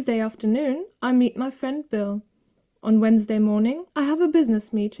 On Tuesday afternoon, I meet my friend Bill. On Wednesday morning, I have a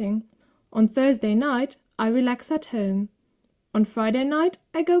business meeting. On Thursday night, I relax at home. On Friday night,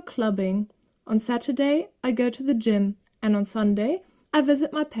 I go clubbing. On Saturday, I go to the gym. And on Sunday, I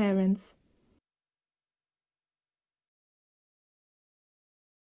visit my parents.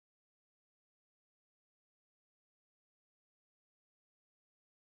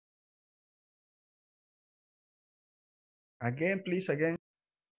 Again, please, again.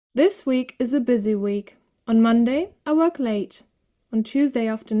 This week is a busy week. On Monday, I work late. On Tuesday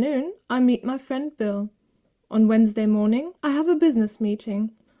afternoon, I meet my friend Bill. On Wednesday morning, I have a business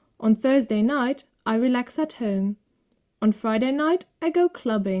meeting. On Thursday night, I relax at home. On Friday night, I go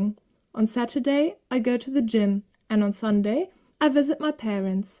clubbing. On Saturday, I go to the gym. And on Sunday, I visit my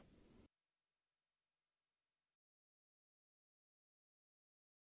parents.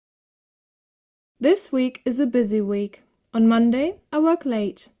 This week is a busy week. On Monday, I work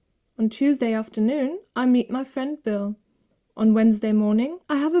late. On Tuesday afternoon, I meet my friend Bill. On Wednesday morning,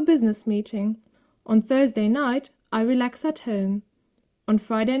 I have a business meeting. On Thursday night, I relax at home. On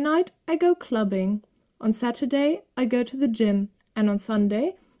Friday night, I go clubbing. On Saturday, I go to the gym. And on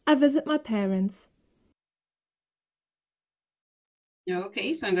Sunday, I visit my parents.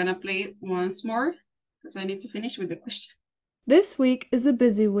 Okay, so I'm gonna play it once more because I need to finish with the question. This week is a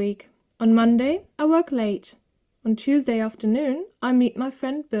busy week. On Monday, I work late. On Tuesday afternoon, I meet my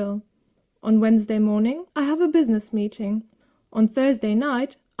friend Bill. On Wednesday morning, I have a business meeting. On Thursday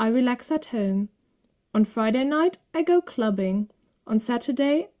night, I relax at home. On Friday night, I go clubbing. On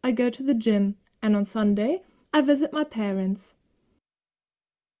Saturday, I go to the gym. And on Sunday, I visit my parents.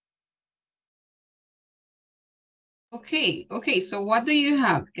 Okay, so what do you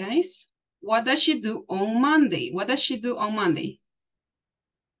have, guys? What does she do on Monday? What does she do on Monday?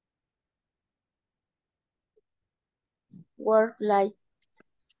 Work late.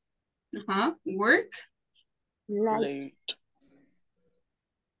 Work? Late.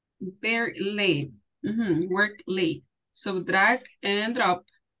 Very late. Work late. So drag and drop.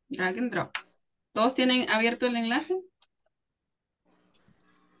 Drag and drop. ¿Todos tienen abierto el enlace?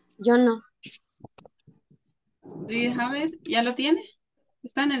 Yo no. Do you have it? ¿Ya lo tiene?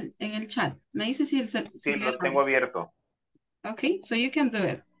 Está en el chat. Me dice si Sí, lo tengo abierto. Okay, so you can do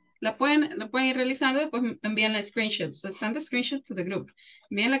it. Lo pueden ir realizando, después envían la screenshot. So send the screenshot to the group.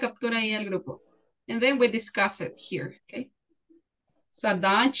 Envían la captura ahí al grupo. And then we discuss it here, okay? So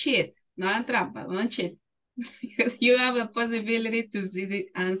don't cheat. No hagan trampa, don't cheat. Because you have the possibility to see the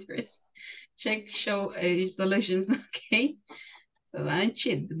answers. Check, show solutions, okay? So don't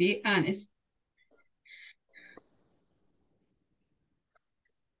cheat, be honest.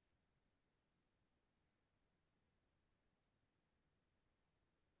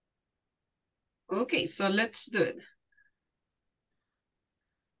 Okay, so let's do it.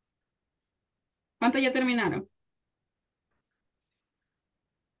 ¿Cuántos ya terminaron?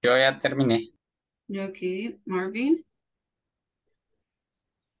 Yo ya terminé. Okay, Marvin.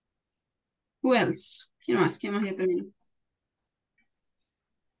 Who else? ¿Quién más? ¿Quién más ya terminó?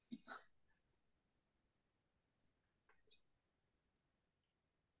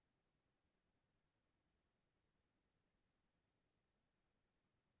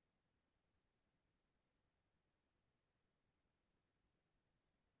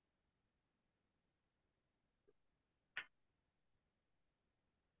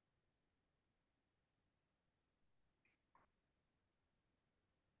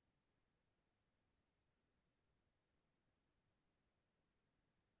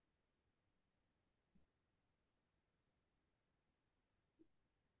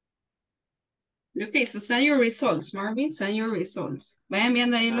 Okay, so send your results, Marvin. Send your results. Vayan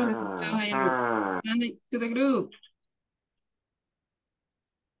viendo ahí los resultados ahí send it to the group.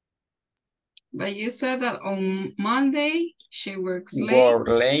 But you said that on Monday she works late. Work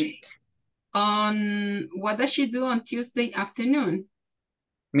late. On what does she do on Tuesday afternoon?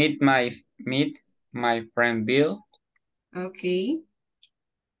 Meet my friend Bill. Okay.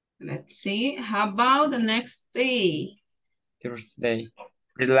 Let's see. How about the next day? Thursday.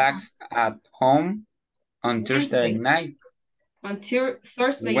 Relax at home on Thursday night. On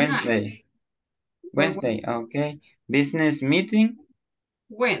Thursday night. Wednesday, okay. Business meeting.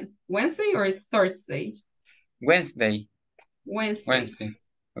 When? Wednesday or Thursday? Wednesday. Wednesday.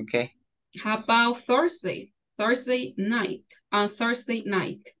 Okay. How about Thursday? Thursday night. On Thursday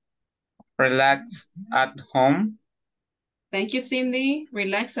night. Relax at home. Thank you, Cindy.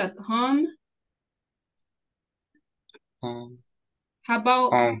 Relax at home. How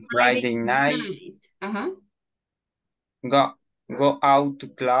about on Friday night? Go out to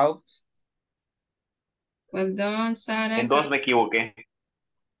clubs. Well done, Sarah. En dos me equivoqué.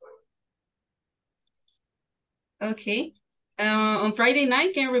 Okay. On Friday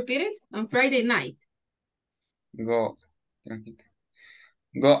night, can you repeat it? On Friday night. Go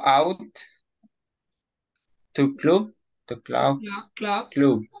out to clubs.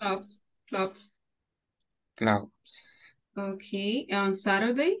 Okay. On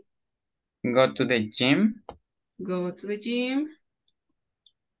Saturday? Go to the gym.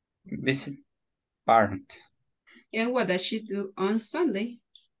 Visit parent. And what does she do on Sunday?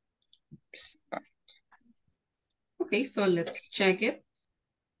 Okay, so let's check it.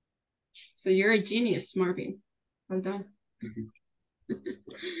 So you're a genius, Marvin. Well done.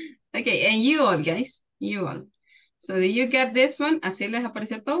 Okay, and you all, guys. You all. So do you get this one? Así les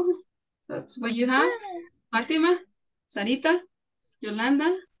apareció todo. So that's what you have. Fátima, Sarita,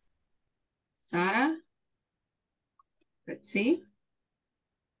 Yolanda, Sarah. Let's see.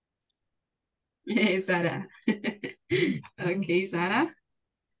 Sarah. Okay, Sarah.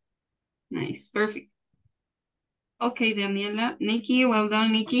 Nice, perfect. Okay, Daniela, Nikki, well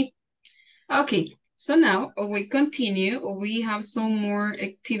done, Nikki. Okay, so now we continue. We have some more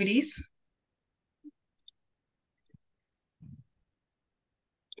activities.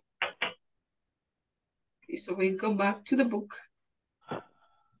 Okay, so we go back to the book.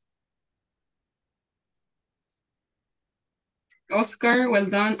 Oscar, well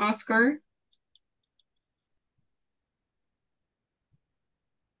done, Oscar.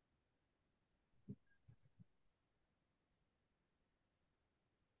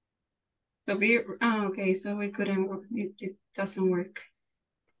 So okay, so we couldn't work, it doesn't work.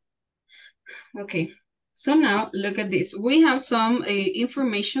 Okay, So now look at this. We have some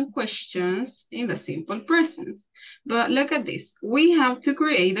information questions in the simple present. But look at this. We have to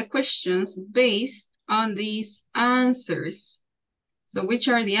create the questions based on these answers. So which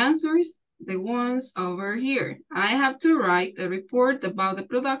are the answers? The ones over here. I have to write a report about the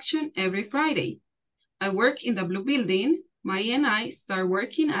production every Friday. I work in the blue building. Maya and I start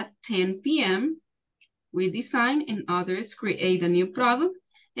working at 10 p.m. We design and others create a new product,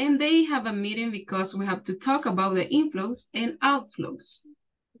 and they have a meeting because we have to talk about the inflows and outflows.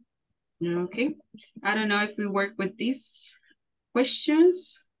 Okay, I don't know if we work with these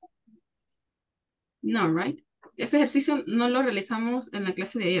questions. No, right? Ese ejercicio no lo realizamos en la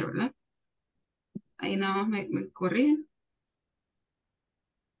clase de ayer, ¿verdad? Ahí nada más me corrigen.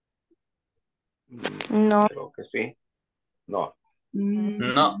 No. Creo que sí. No.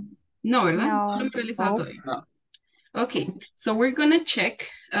 No. No, ¿verdad? No. No lo hemos realizado No. todavía. No. Okay, so we're gonna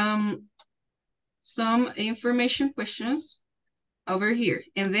check some information questions over here,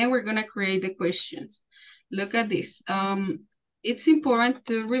 and then we're gonna create the questions. Look at this. It's important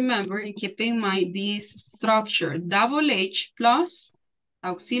to remember and keep in mind this structure, double H plus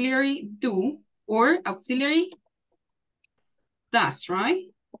auxiliary do or auxiliary does,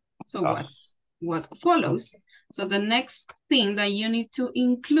 right? So what follows? So the next thing that you need to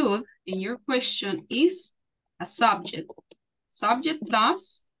include in your question is a subject. Subject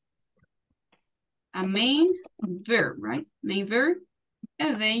plus a main verb, right? Main verb.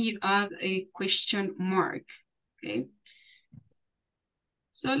 And then you add a question mark, okay?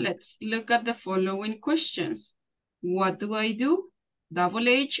 So let's look at the following questions. What do I do? Double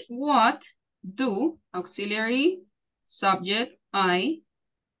H, what? Do, auxiliary, subject, I,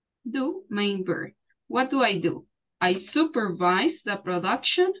 do, main verb. What do I do? I supervise the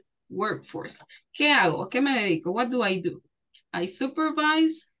production workforce. ¿Qué hago? ¿Qué me dedico? What do I do? I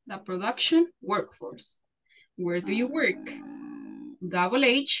supervise the production workforce. Where do you work? Double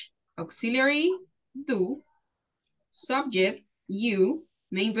H, auxiliary, do, subject, you,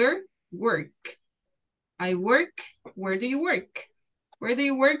 main verb, work. I work. Where do you work? Where do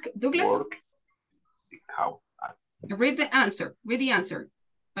you work, Douglas? Work. How? Read the answer. Read the answer.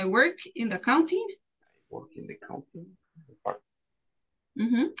 I work in the accounting. I work in the accounting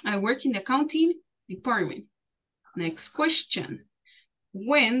department. I work in the accounting department. Next question.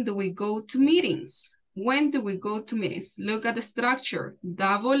 When do we go to meetings? When do we go to meetings? Look at the structure.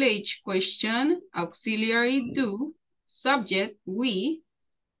 Double H question, auxiliary do, subject we,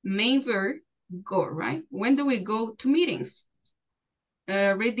 main verb go, right? When do we go to meetings?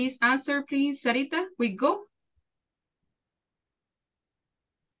 Read this answer, please, Sarita. We go.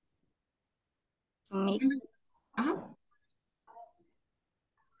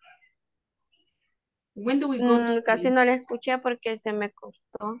 When do we go to Casi no le escuché porque se me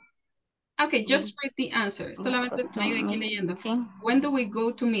cortó. Okay, just read the answer. Solamente me ayude aquí leyendo. When do we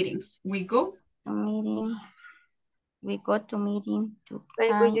go to meetings? We go to meeting. We go to meeting to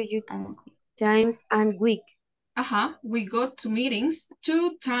times and week. We go to meetings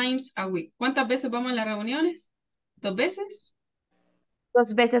 2 times a week. ¿Cuántas veces vamos a las reuniones? ¿2 veces?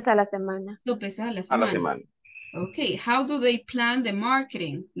 2 veces a la semana. 2 veces a la A semana. la semana. Okay, how do they plan the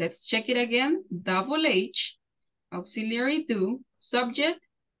marketing? Let's check it again. Double H, auxiliary do, subject,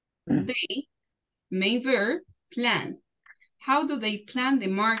 they, main verb, plan. How do they plan the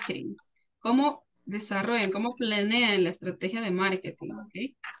marketing? ¿Cómo desarrollan, cómo planean la estrategia de marketing?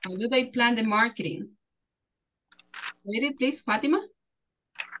 Okay? How do they plan the marketing? Read it, please, Fatima.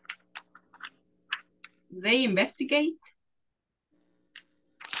 They investigate.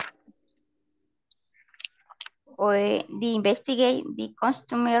 Or they investigate the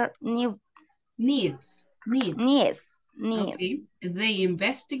customer needs. Okay. They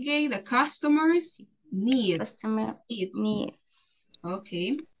investigate the customer's needs.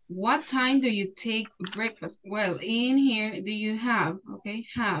 Okay. What time do you take breakfast? Well, in here, do you have? Okay,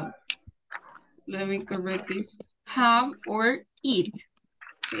 have. Let me correct this. Have or eat.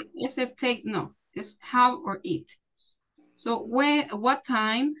 Okay. Is it take? No, it's have or eat. So what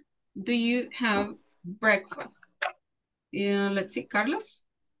time do you have breakfast? Let's see, Carlos.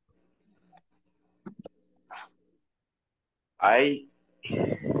 I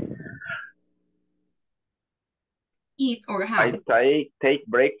eat or have. I take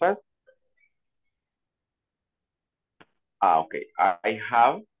breakfast. Okay. I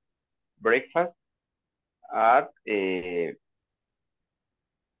have breakfast at 6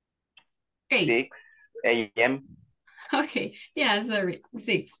 a.m. Okay, yeah, sorry,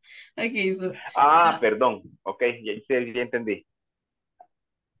 6. Okay, so. Perdón. Okay, ya entendí.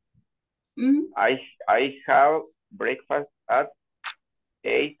 I have breakfast at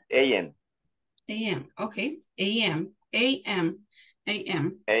 8 a.m. A.M. Okay. A.M. A.M.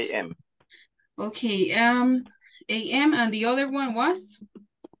 A.M. A.M. Okay. A.M. and the other one was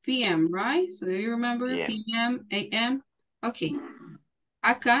P.M. Right? So do you remember P.M. A.M. Okay.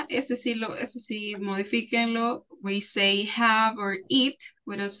 Acá, ese sí, modifíquenlo. We say have or eat.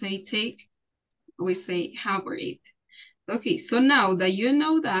 We don't say take. We say have or eat. Okay, so now that you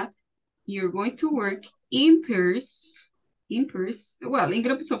know that, you're going to work in pairs, well, in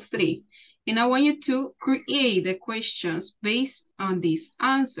groups of 3. And I want you to create the questions based on these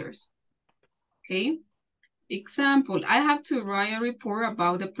answers. Okay? Example, I have to write a report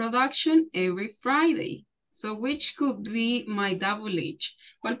about the production every Friday. So which could be my double H?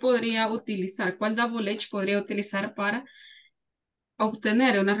 ¿Cuál podría utilizar? ¿Cuál double H podría utilizar para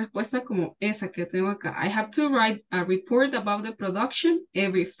obtener una respuesta como esa que tengo acá? I have to write a report about the production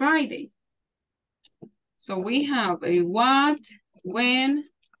every Friday. So we have a what, when,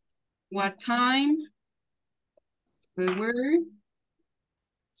 what time, where,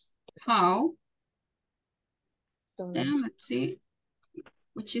 how, and let's see,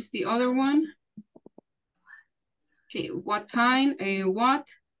 which is the other one? Okay, what time, what,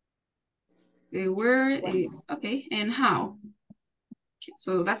 where, okay, and how. Okay,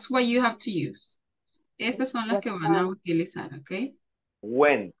 so that's what you have to use. Estas son las que van a utilizar, okay?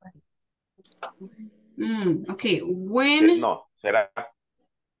 When. Okay, when. No, será.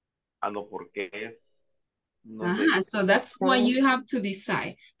 No, porque es. No Ajá, so that's what you have to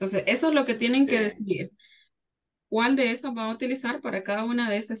decide. Entonces, eso es lo que tienen que decidir. ¿Cuál de esas van a utilizar para cada una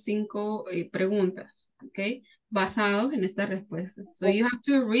de esas 5 preguntas? Okay, basados en esta respuesta. So you have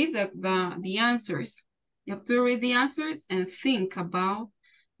to read the answers. You have to read the answers and think about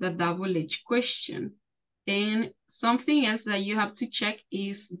the double H question. And something else that you have to check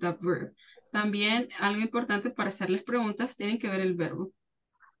is the verb. También algo importante para hacerles preguntas, tienen que ver el verbo.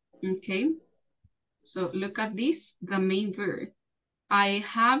 Okay, so look at this, the main verb. I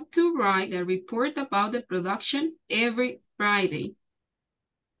have to write a report about the production every Friday.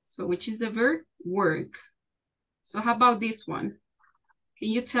 So which is the verb? Work. So how about this one? Can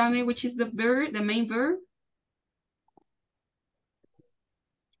you tell me which is the verb, the main verb?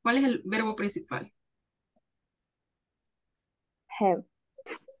 ¿Cuál es el verbo principal? Have.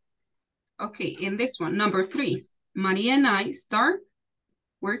 Okay, in this one, number 3. Maria and I start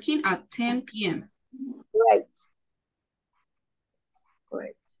working at 10 p.m. Right.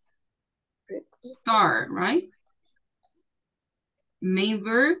 Right. Start, right? Main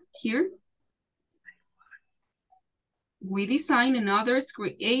verb here. We design and others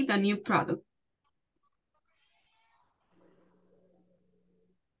create a new product.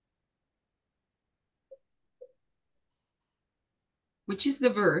 Which is the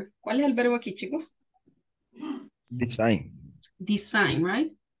verb? ¿Cuál es el verbo aquí, chicos? Design. Design,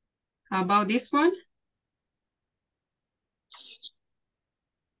 right? How about this one?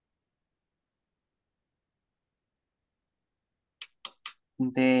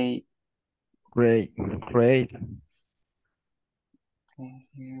 They Great.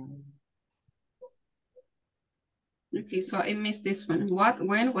 Okay, so I missed this one. What,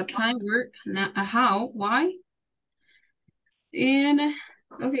 when, what time, where, how, why? And,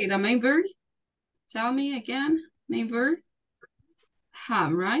 okay, the main verb. Tell me again, main verb.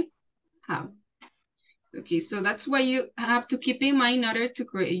 Have, right? Have. Okay, so that's what you have to keep in mind in order to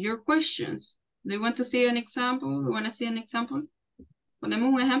create your questions. Do you want to see an example? Do you want to see an example?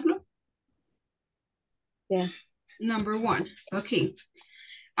 ¿Ponemos un ejemplo? Yes. Number 1, okay.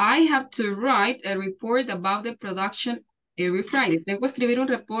 I have to write a report about the production every Friday. Tengo que escribir un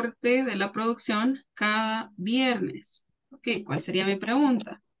reporte de la producción cada viernes. Ok, ¿cuál sería mi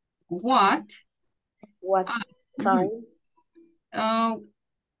pregunta? What time?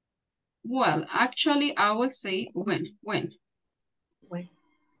 Well, actually, I will say when.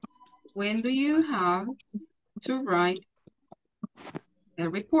 When do you have to write a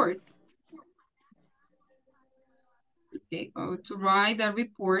report? Okay, or to write a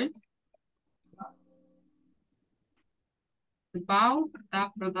report about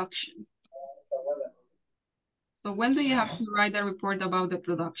the production. So when do you have to write a report about the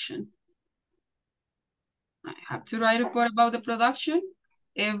production? I have to write a report about the production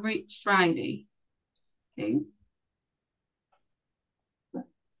every Friday. Okay.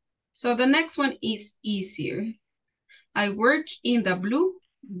 So the next one is easier. I work in the blue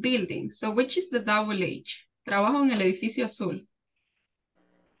building. So which is the double H? Trabajo en el edificio azul.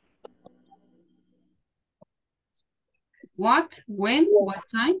 What, when, what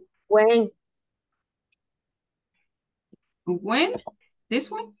time? When? When? This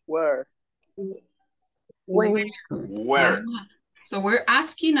one? Where? When? Where? So we're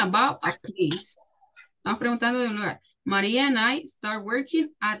asking about a place. Estamos preguntando de un lugar. Maria and I start working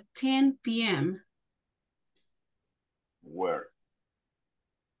at 10 p.m. Where?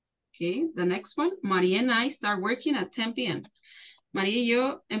 Okay, the next one. Maria and I start working at 10 p.m. María y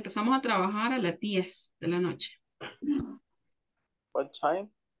yo empezamos a trabajar a las 10 de la noche. What time?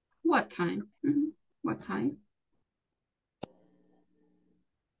 What time? What time?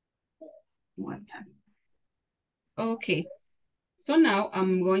 What time? Okay. So now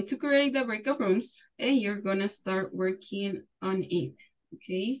I'm going to create the breakout rooms and you're going to start working on it.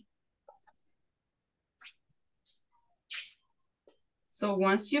 Okay. So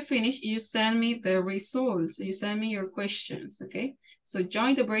once you finish, you send me the results. You send me your questions. Okay. So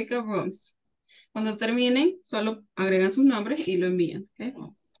join the breakout rooms. Cuando terminen, solo agregan sus nombres y lo envían. Okay.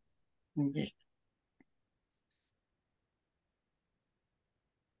 Okay.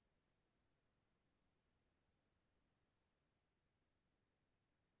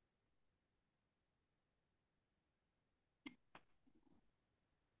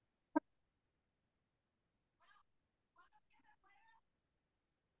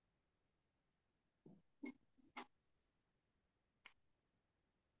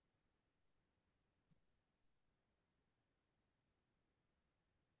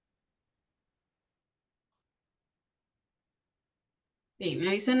 Sí, me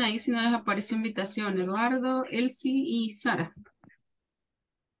avisan ahí si no les apareció invitación. Eduardo, Elsie y Sara.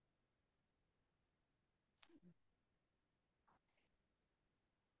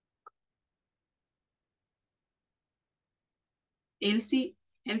 Elsie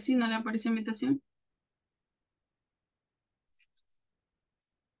no le apareció invitación.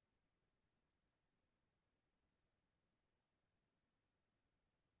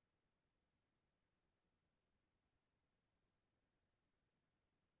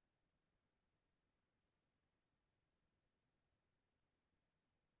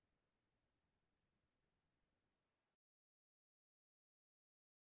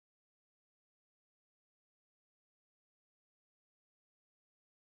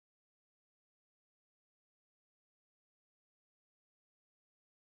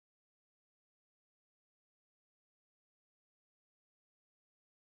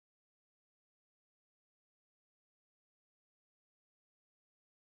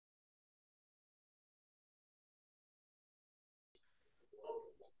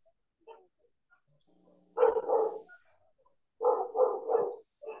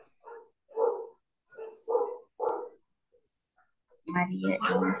 María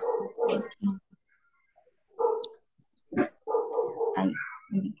is working.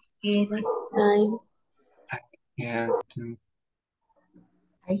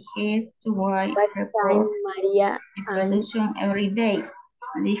 I have to write report María? production every day.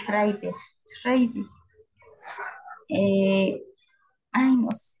 The Friday. Ay,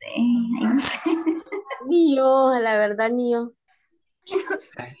 no sé. Ni yo, la verdad, ni yo.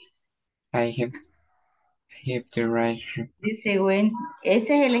 I have to write. Dice, when,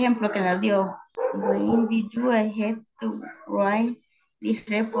 ese es el ejemplo que nos dio. When did you have to write the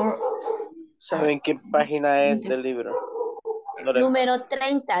report? ¿Saben qué página es del libro? Número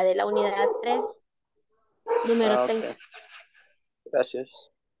 30 de la unidad 3. Número 30. Okay.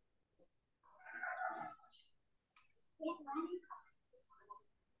 Gracias.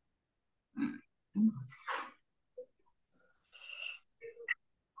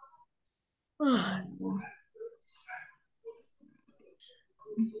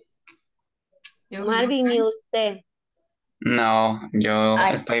 Marvin, ni usted. No, yo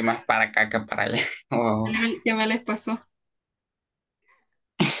estoy más para acá que para allá. Oh. ¿Qué me les pasó?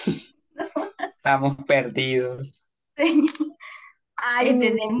 Estamos perdidos. Ay,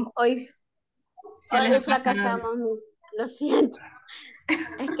 hoy fracasamos, Miss. Lo siento.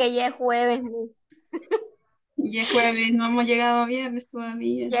 Es que ya es jueves, Miss. Ya es jueves, no hemos llegado a viernes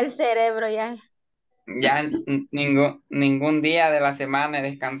todavía. Ya el cerebro ya. Ya ningún día de la semana he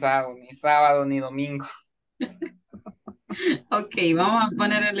descansado, ni sábado ni domingo. Ok, vamos a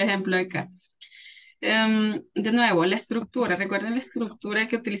poner el ejemplo acá. De nuevo, la estructura. Recuerden la estructura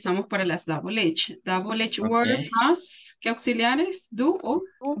que utilizamos para las double H. Double H word plus, ¿qué auxiliares? Do o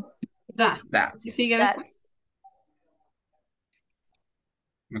does. Does. ¿Qué sigue después?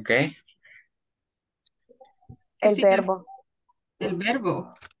 Ok. El verbo. El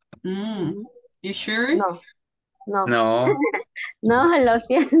verbo. You sure? No. No. No, lo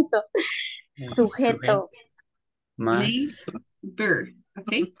siento. Sujeto. Más. Verb. Ok.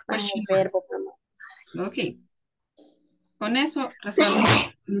 Question verbo. Ok. Con eso resuelvo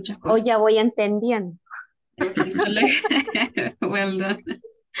muchas cosas. Hoy ya voy entendiendo. Okay, so well done.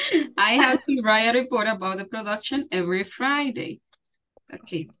 I have to write a report about the production every Friday.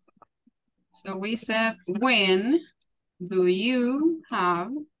 Okay. So we said, when do you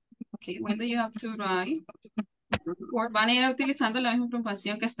have, okay, when do you have to write? Van a ir utilizando la misma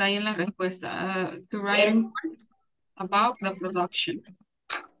puntuación que está ahí en la respuesta. To write a report about the production.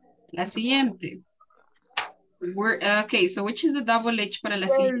 La siguiente. Okay, so which is the double H para la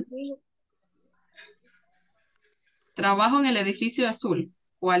siguiente? Trabajo en el edificio azul.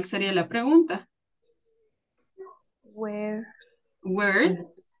 ¿Cuál sería la pregunta? Where. Word.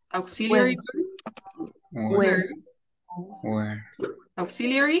 Auxiliary. Where. Where.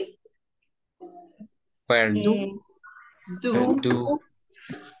 Auxiliary. Where Do. do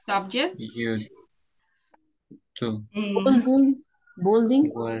Subject. you do?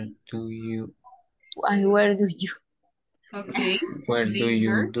 Building. Where do you? Where do you? Okay. Where do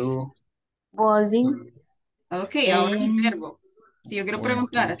you do? Building. Okay, ahora el verbo. Si yo quiero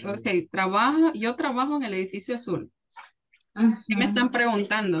preguntar, okay, yo trabajo en el edificio azul. ¿Qué me están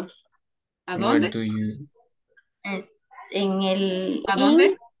preguntando? ¿A dónde? Where do you? En el... ¿A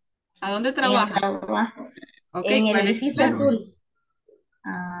dónde? ¿A dónde trabajas? Okay, en el edificio azul.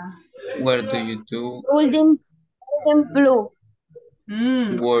 Where do you do? Building blue.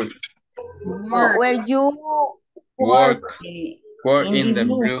 Work. Where you Work in the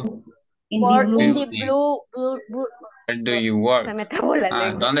blue. Work in the blue. Where do you work? Se me trabó la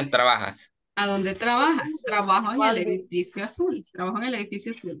lengua. ¿Dónde trabajas? ¿A dónde trabajas? Trabajo en el edificio azul. Trabajo en el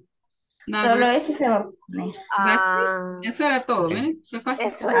edificio azul. Solo eso se va a poner. Eso era todo, ¿ven? Qué fácil.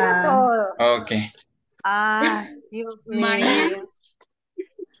 Eso era todo. Ok. Dios María. mío.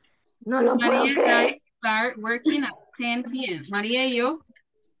 No lo puedo María creer. and I start working at 10 p.m. María y yo.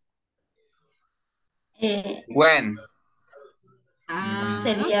 When?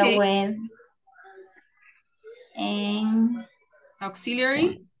 Sería okay. when. En...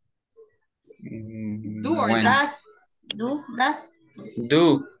 Auxiliary. Do or when? Does. Do. Does.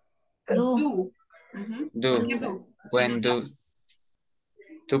 Do. Do. Do. When do.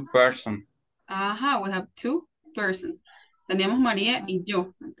 Two person. Ajá, we have two persons. Teníamos María y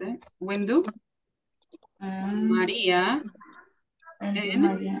yo. Okay. When do. María.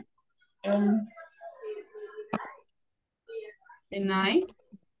 And I.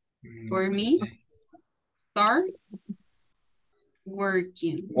 For me. Start.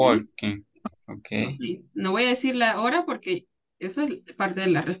 Working. Working. Okay. No voy a decir la hora porque eso es parte de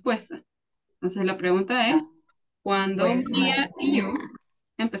la respuesta. Entonces la pregunta es, ¿cuándo María y yo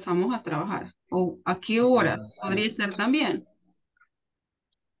empezamos a trabajar? ¿O a qué hora? Podría ser también.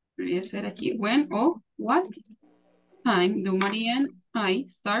 Podría ser aquí. When o what time do María and I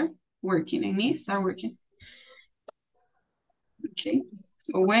start working? And me start working. Okay.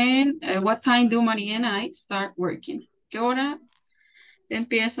 So when, what time do María and I start working? ¿Qué hora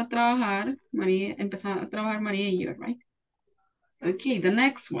empieza a trabajar María, María y yo, right? Okay, the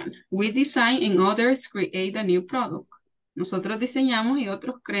next one. We design and others create a new product. Nosotros diseñamos y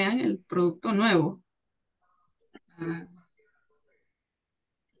otros crean el producto nuevo.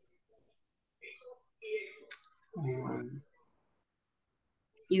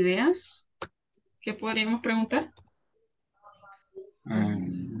 ¿Ideas? ¿Qué podríamos preguntar?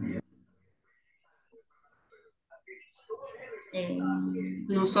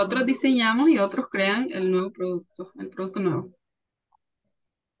 Nosotros diseñamos y otros crean el nuevo producto, el producto nuevo.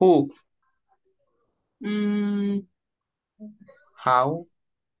 Who? How?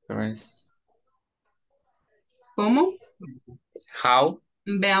 ¿Cómo? How?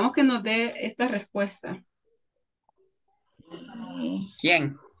 Veamos que nos dé esta respuesta.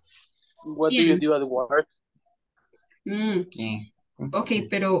 ¿Quién? What do you do at work? ¿Quién? Ok,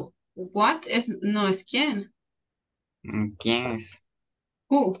 pero what no es quién. ¿Quién es?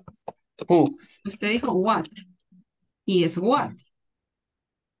 Who. Who. Usted dijo what. Y es what.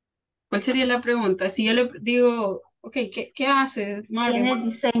 ¿Cuál sería la pregunta? Si yo le digo, ok, ¿qué hace? ¿Quiénes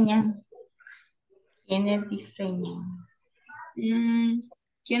diseñan? ¿Quiénes diseñan?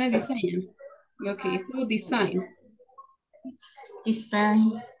 ¿Quiénes diseñan? Ok, who design?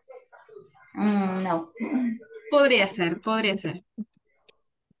 Design. No. Podría ser.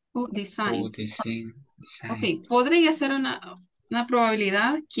 Who design? Ok, podría ser una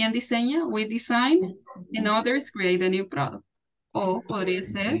probabilidad. ¿Quién diseña? We design and others create a new product. O podría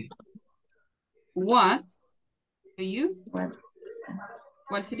ser what do you?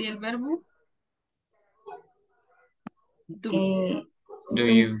 ¿Cuál sería el verbo? Do. Do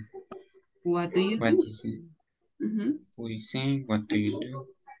you? What do you do? Who design? What do you do?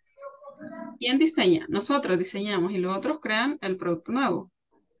 ¿Quién diseña? Nosotros diseñamos y los otros crean el producto nuevo.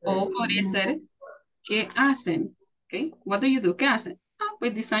 O podría ser ¿qué hacen? Okay. What do you do? ¿Qué hacen? We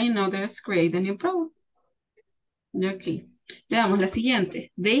design and others create a new product. Ok. Veamos la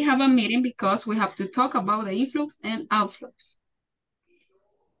siguiente. They have a meeting because we have to talk about the influx and outflows.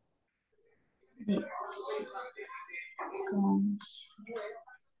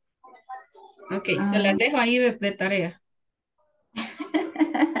 Ok, se las dejo ahí de tarea.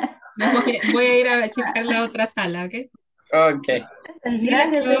 Voy a ir a checar la otra sala, ¿ok? Ok.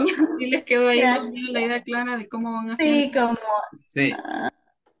 Gracias, señor. ¿Sí les quedó ahí más o Gracias. menos la idea clara de cómo van haciendo? Sí, como. Sí.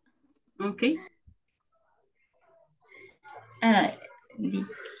 Ok.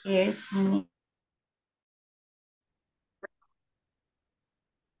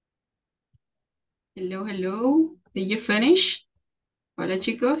 Hello, hello. Did you finish? Hola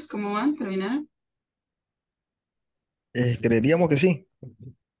chicos, ¿cómo van? ¿Terminaron? Creeríamos que sí.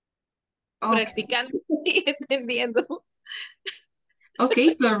 Okay. Practicando y entendiendo.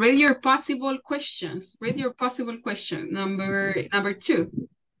 Okay, so read your possible questions. Read your possible question. Number 2.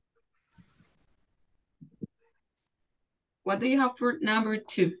 What do you have for number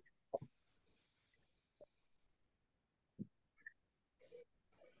 2?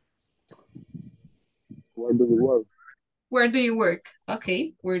 Where do you work? Where do you work?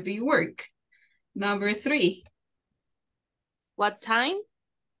 Okay, where do you work? Number 3. What time?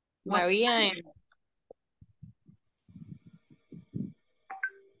 What Maria time?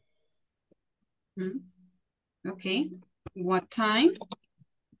 and Okay, what time?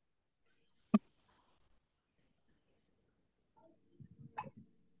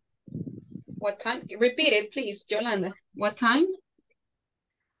 What time? Repeat it, please, Yolanda. What time?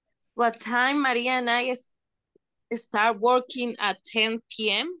 what time Maria and I start working at 10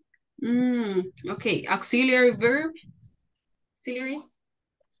 p.m.? Okay, auxiliary verb. Auxiliary.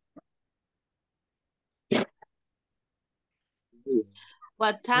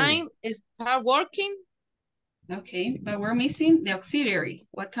 What time start working? Okay, but we're missing the auxiliary.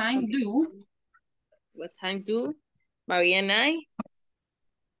 What time do? What time do Maria and I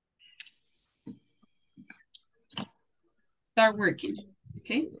Start working?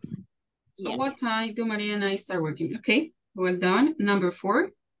 Okay. So what time do Maria and I start working? Okay, well done. Number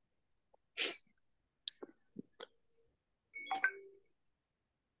 4.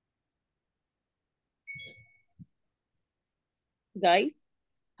 Guys,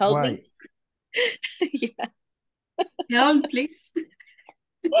 help Why? me. Yeah. Help, please.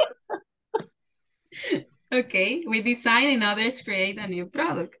 Okay, we design and others create a new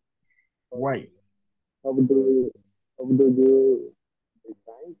product. Why? How do you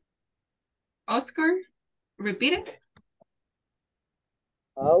design? Oscar, repeat it.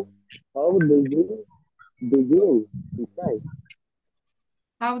 How do you design?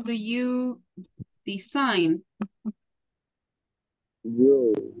 How do you design?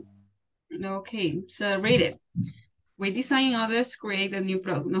 You. Okay, so read it. We design, others create a new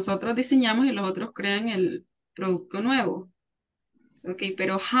product. Nosotros diseñamos y los otros crean el producto nuevo. Ok,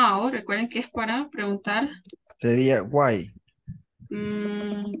 pero how, recuerden que es para preguntar. Sería why.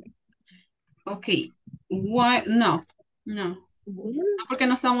 Ok, why, no, porque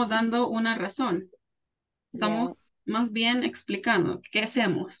no estamos dando una razón. Estamos más bien explicando qué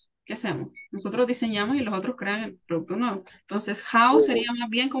hacemos. ¿Qué hacemos? Nosotros diseñamos y los otros crean el producto nuevo. Entonces, how sería más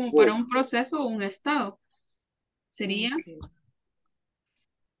bien como para un proceso o un estado. Sería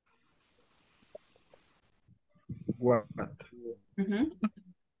What?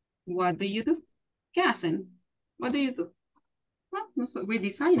 What do you do? ¿Qué hacen? What do you do? Well, we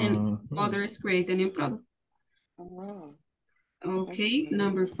design and others create a new product. Okay,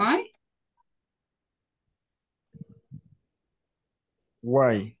 number 5.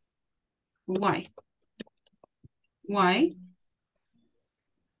 Why? Why? Why?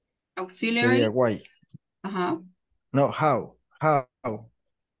 Auxiliary. Sería why. No, how? How?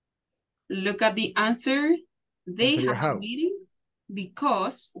 Look at the answer. They Sería have a how. meeting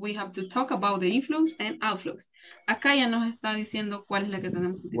because we have to talk about the inflows and outflows. Acá ya nos está diciendo cuál es la que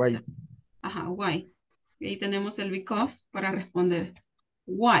tenemos que utilizar. Why? Why. Y ahí tenemos el because para responder.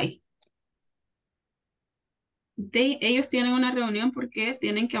 Why. Ellos tienen una reunión porque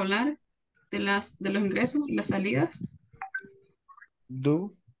tienen que hablar de los ingresos y las salidas.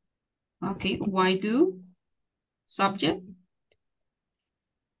 Do. Okay, why do? Subject.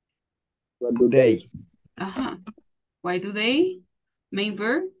 What do They. Why do they? Main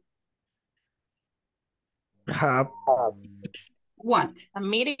verb. Have. What? A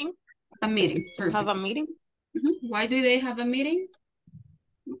meeting. A meeting. Perfect. Have a meeting. Why do they have a meeting?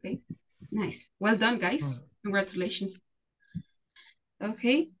 Okay, nice. Well done, guys. Congratulations.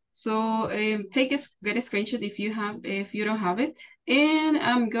 Okay, so get a screenshot if you don't have it, and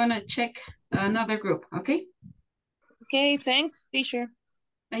I'm gonna check another group. Okay. Okay, thanks, teacher.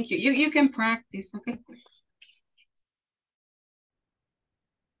 Thank you. You can practice. Okay.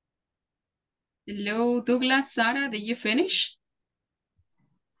 Hello, Douglas, Sarah, did you finish?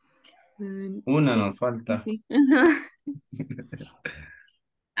 Una Sí, nos falta. sí.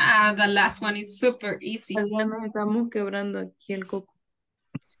 The last one is super easy. Ya nos estamos quebrando aquí el coco.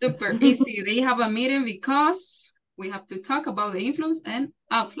 Super easy. They have a meeting because we have to talk about the inflows and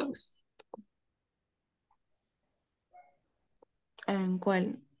outflows. ¿En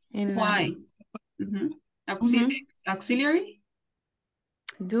cuál? En Why? Auxiliary?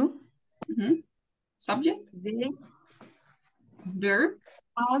 Do. Subject? They. Verb?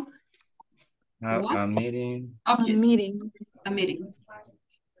 Have. Have What? a meeting. Object. Meeting. A meeting.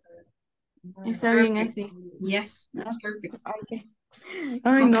 Está bien Perfect. así. Yes, that's perfect. Okay.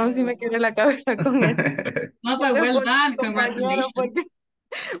 Ay, no, si me quedé la cabeza con él. No, but well done. Compañero, Congratulations.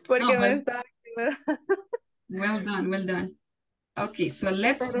 porque No, me well, estaba... well done, well done. Okay, so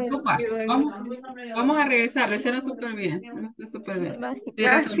let's Pero go back. Vamos a regresar. Lo hicieron súper bien. Súper bien. Si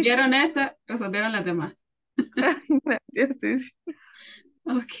resolvieron esta, resolvieron las demás. Gracias, Tish.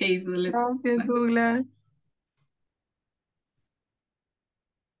 Okay, so let's Gracias, Douglas.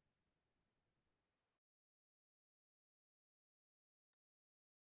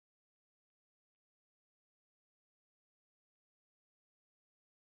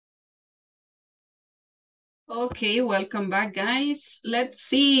 Okay, welcome back, guys. Let's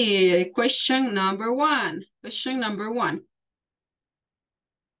see. Question number one. Question number one.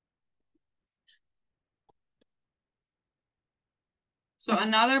 So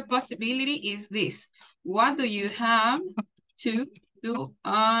another possibility is this. What do you have to do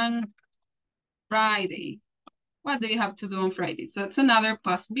on Friday? What do you have to do on Friday? So it's another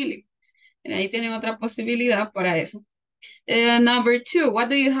possibility. And ahí tienen otra posibilidad para eso. Number two, what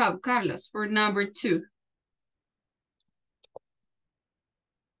do you have, Carlos, for number two?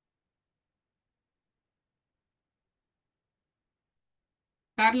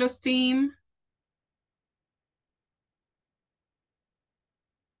 Carlos team.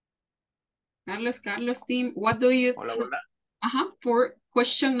 Carlos team, what do you... Hola, hola. For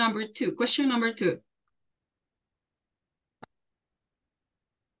question number two. Question number two.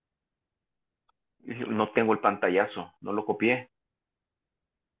 No tengo el pantallazo, no lo copié.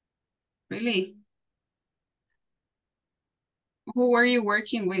 Really? Who were you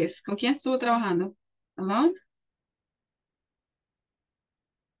working with? ¿Con quién estuvo trabajando? Alone?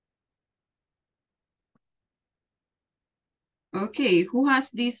 Okay, who has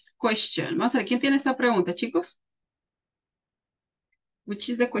this question? Vamos a ver, ¿quién tiene esta pregunta, chicos? Which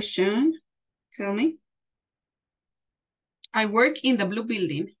is the question? Tell me. I work in the blue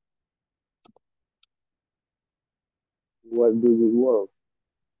building. Where do you work?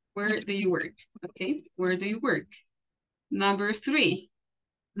 Where do you work? Okay, where do you work? Number three,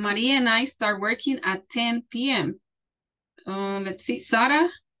 Maria and I start working at 10 p.m. Let's see, Sarah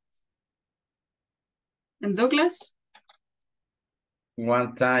and Douglas.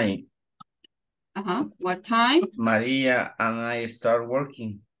 One time. What time? Maria and I start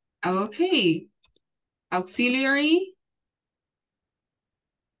working. Okay. Auxiliary.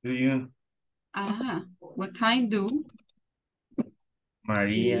 Do you? What time do?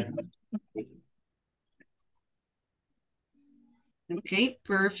 Maria. Okay,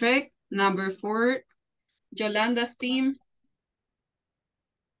 perfect. Number four, Yolanda's team.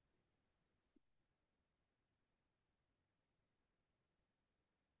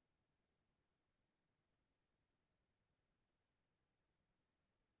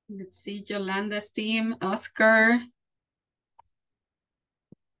 Let's see, Yolanda's team, Oscar.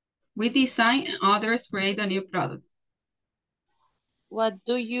 We design and others create a new product. What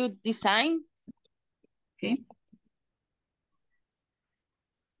do you design? Okay.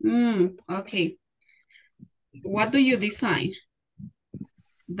 Okay. What do you design?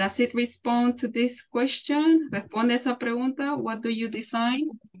 Does it respond to this question? ¿Responde esa pregunta? What do you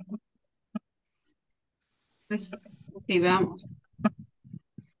design? Ok, veamos.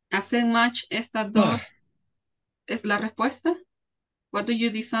 ¿Hacen match estas dos? ¿Es la respuesta? What do you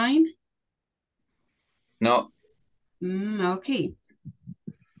design? No. Okay.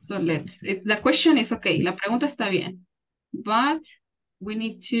 So the question is okay. La pregunta está bien. But we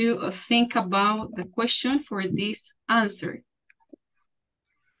need to think about the question for this answer.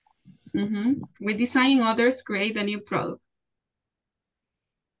 We design, others create a new product.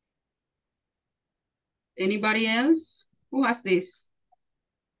 Anybody else? Who has this?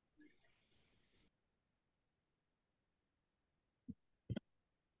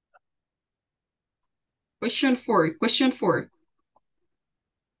 Question four.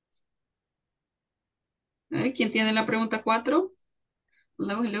 ¿Quién tiene la pregunta 4?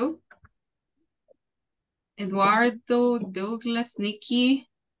 Hello. Eduardo, Douglas, Nikki.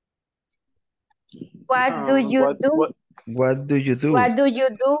 What do you do? What do you do? What do you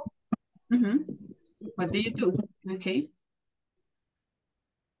do? What do you do? Okay.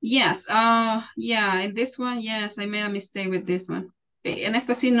 Yes, yeah, in this one, yes, I made a mistake with this one. En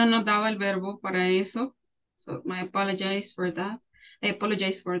esta sí no nos daba el verbo para eso. So I apologize for that. I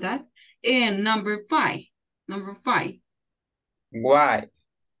apologize for that. And number five. Why?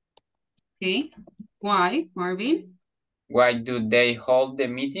 Okay. Why, Marvin? Why do they hold the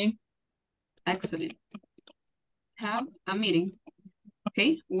meeting? Excellent. Have a meeting.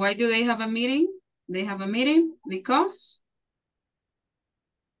 Okay. Why do they have a meeting? They have a meeting because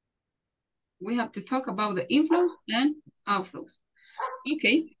we have to talk about the inflows and outflows.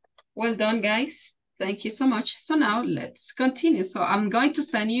 Okay. Well done, guys. Thank you so much. So now let's continue. So I'm going to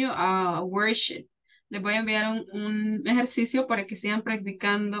send you a worksheet. Les voy a enviar un ejercicio para que sigan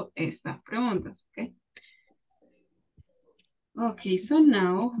practicando estas preguntas. Okay. Okay, so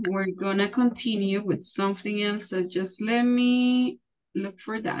now we're gonna continue with something else. So just let me look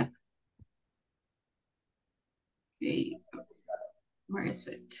for that. Okay, where is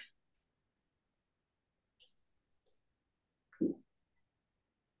it?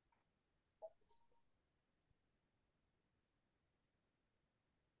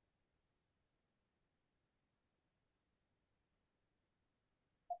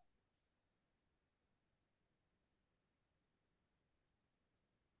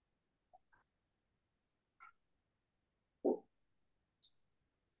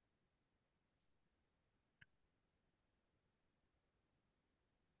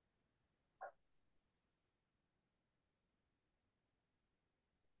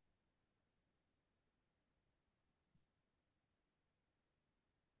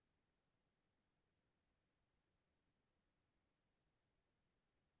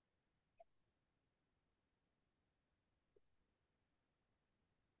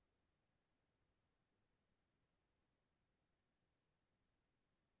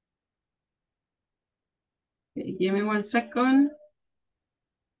 Okay, give me 1 second.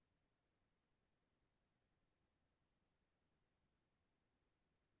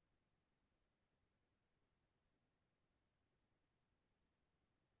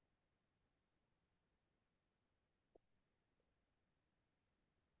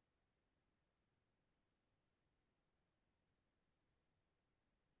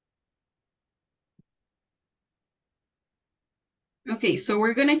 Okay, so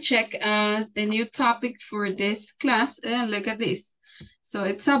we're gonna check the new topic for this class and look at this. So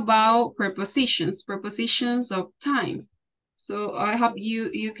it's about prepositions of time. So I hope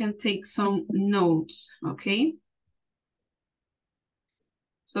you can take some notes, okay?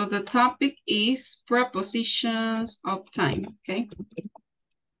 So the topic is prepositions of time, okay?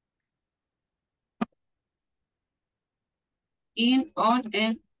 In, on,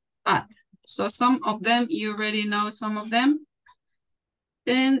 and at. So some of them, you already know some of them.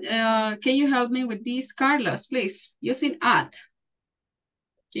 Then can you help me with these, Carlos, please? Using at.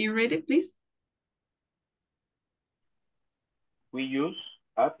 Can you read it, please? We use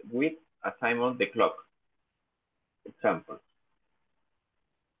at with a time on the clock. Example.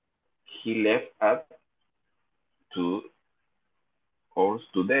 He left at 2 hours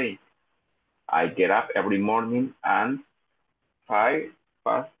today. I get up every morning and half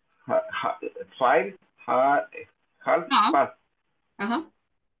past. Half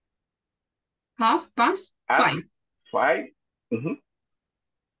past 5. 5.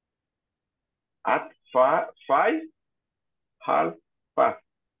 At 5, half past.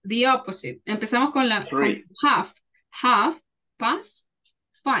 The opposite. Empezamos con la con half. Half past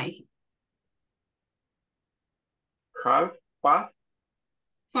 5. Half past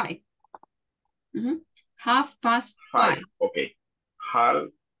 5. Half past 5. Okay.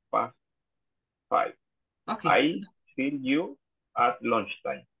 Half past 5. Okay. I see you at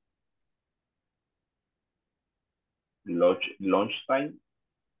lunchtime. Lunchtime.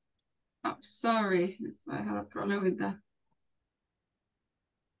 Oh, sorry. I have a problem with that.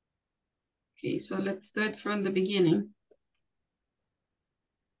 Okay, so let's do it from the beginning.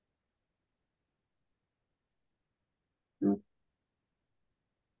 Give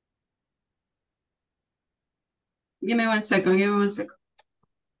me 1 second. Give me 1 second.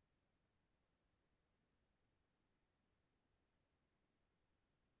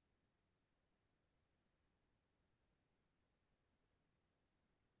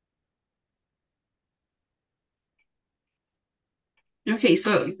 Okay,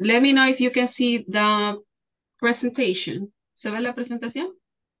 so let me know if you can see the presentation. ¿Se ve la presentación?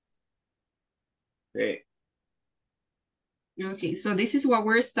 Okay. Okay, so this is what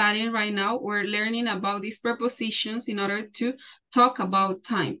we're studying right now. We're learning about these prepositions in order to talk about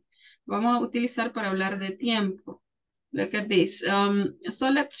time. vamos a utilizar para hablar de tiempo. Look at this. So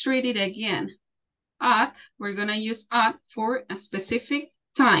let's read it again. At, we're going to use at for a specific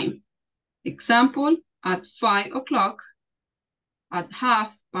time. Example, at 5 o'clock, at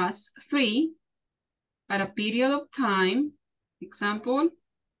 3:30, at a period of time. Example,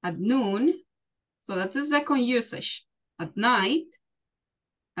 at noon. So that's the second usage. At night,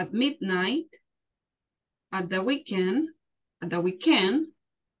 at midnight, at the weekend, at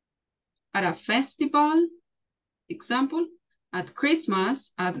a festival. Example, at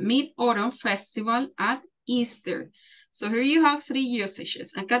Christmas, at Mid-Autumn Festival, at Easter. So here you have 3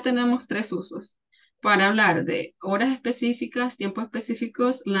 usages. Acá tenemos 3 usos. Para hablar de horas específicas, tiempos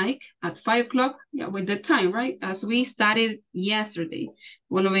específicos, like at 5 o'clock, yeah, with the time, right? As we studied yesterday.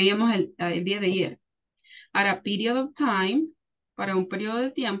 Bueno, veíamos el día de ayer. At a period of time, para un periodo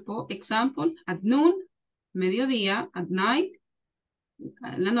de tiempo. Example, at noon, mediodía, at night,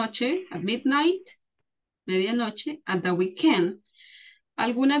 en la noche, at midnight, medianoche, at the weekend.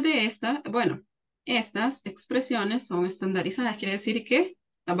 Algunas de estas, bueno, estas expresiones son estandarizadas, quiere decir que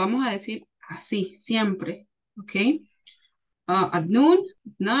las vamos a decir así, siempre, ¿ok? At noon,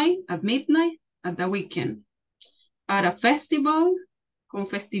 at night, at midnight, at the weekend. At a festival, con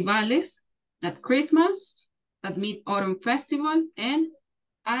festivales, at Christmas, at Mid-Autumn Festival, and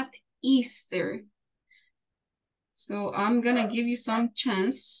at Easter. So I'm gonna give you some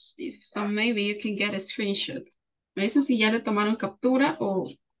chance, maybe you can get a screenshot. Me dicen si ya le tomaron captura o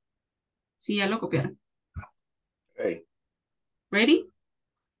si ya lo copiaron. Hey. Ready?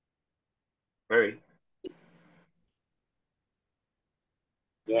 Ready.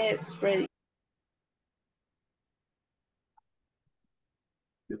 Yes, ready.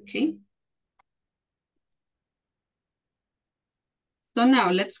 Okay. So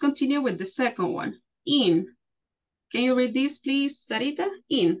now let's continue with the second one. In. Can you read this, please, Sarita?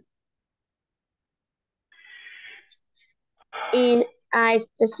 In. In a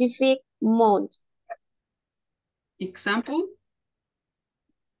specific month. Example?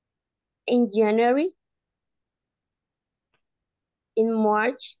 In January. In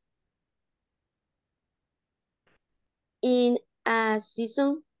March. In a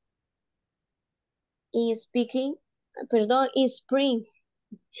season. In spring.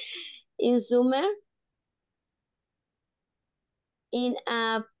 In summer. In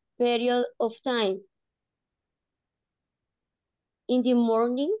a period of time. In the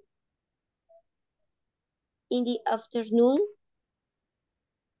morning. In the afternoon.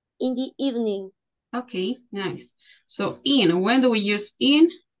 In the evening. Okay, nice. So in, when do we use in?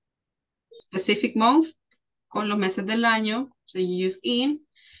 Specific month, con los meses del año. So you use in.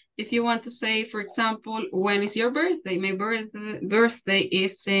 If you want to say, for example, when is your birthday? My birthday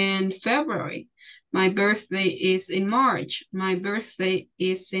is in February. My birthday is in March. My birthday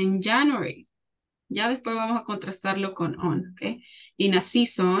is in January. Ya después vamos a contrastarlo con on, ¿ok? In a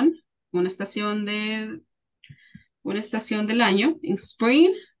season, una estación del año. In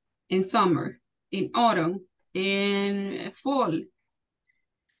spring, in summer. In autumn, in fall.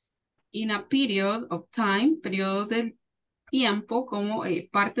 In a period of time, periodo del tiempo como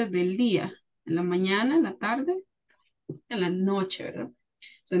parte del día. En la mañana, en la tarde, en la noche, ¿verdad?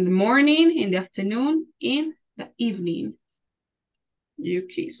 So in the morning, in the afternoon, in the evening.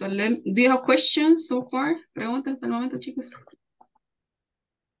 Okay, so do you have questions so far? Preguntas hasta el momento, chicos.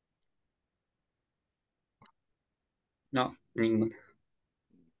 No, ninguna.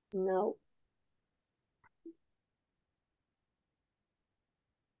 No.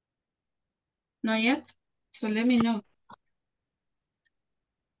 Not yet? So let me know.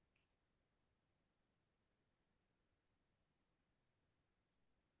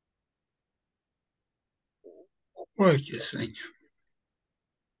 Ay, qué sueño.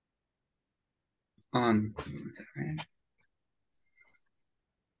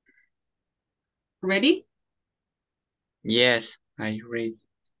 Ready? Yes, I read.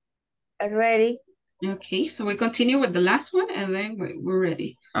 Ready? Okay, so we continue with the last one and then we're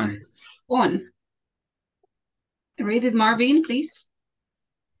ready. On. Read it, Marvin, please.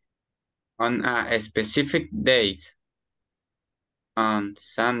 On a specific date. On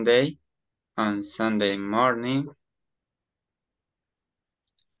Sunday morning.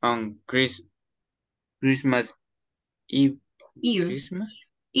 On Christmas Eve. Christmas?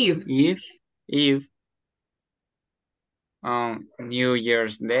 Eve. On New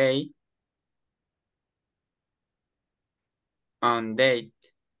Year's Day. On date.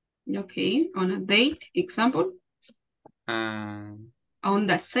 Okay, on a date, example. On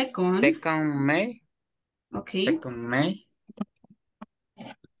the second. 2nd May. Okay. 2nd May.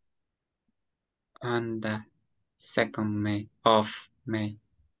 On the 2nd May of May.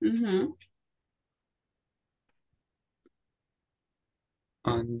 Mhm.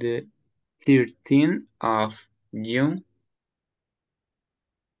 On the 13th of June.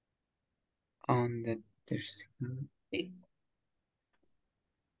 On the 13th.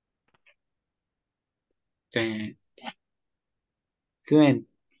 20.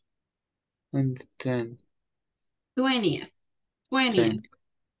 On the 20th.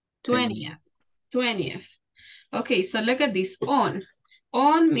 20th. Okay, so look at this. On.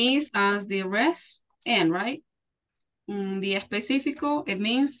 On means as the rest and, right? The específico, it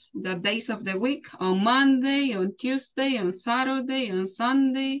means the days of the week. On Monday, on Tuesday, on Saturday, on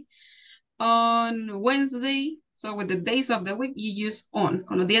Sunday, on Wednesday. So with the days of the week, you use on.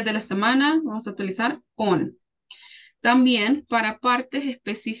 Con los días de la semana, vamos a utilizar on. También para partes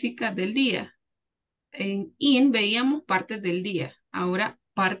específicas del día. En in veíamos partes del día. Ahora,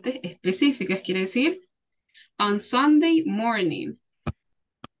 partes específicas, quiere decir on Sunday morning.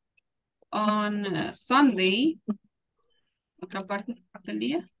 On Sunday, otra parte del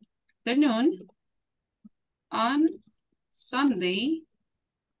día, afternoon. On Sunday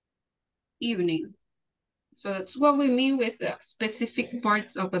evening. So that's what we mean with the specific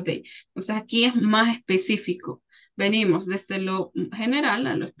parts of a day. Entonces aquí es más específico. Venimos desde lo general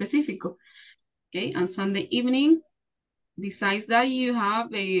a lo específico. Okay, on Sunday evening. Besides that, you have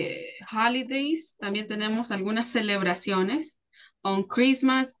holidays. También tenemos algunas celebraciones. On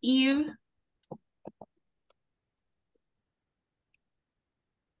Christmas Eve.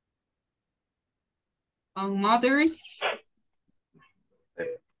 On Mother's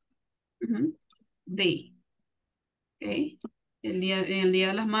Day. Okay. En el Día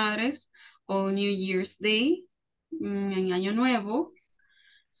de las Madres. On New Year's Day. En Año Nuevo.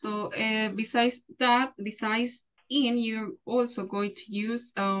 So besides that, besides in, you're also going to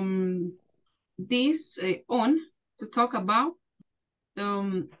use this on to talk about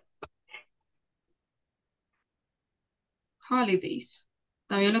holidays.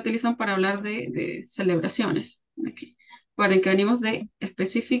 También lo utilizan para hablar de celebraciones. Okay. Bueno, que venimos de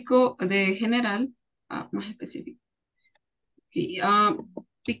específico, de general a más específico. Okay.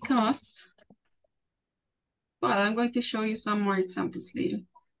 Because, well, I'm going to show you some more examples later.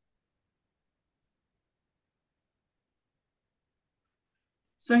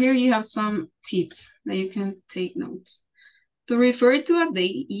 So here you have some tips that you can take notes. To refer to a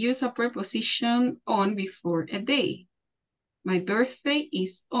day, use a preposition on before a day. My birthday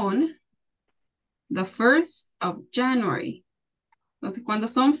is on the 1st of January. Entonces, cuando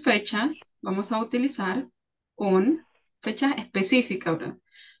son fechas, vamos a utilizar on, fechas específicas, ¿verdad?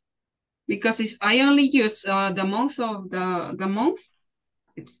 Because if I only use the month of the month,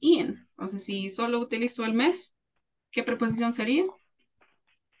 it's in. Entonces, si solo utilizo el mes, ¿qué preposición sería?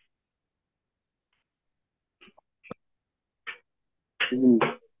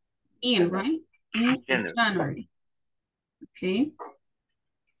 In, right? In January. Okay.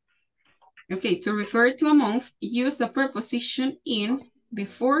 Okay, to refer to a month, use the preposition in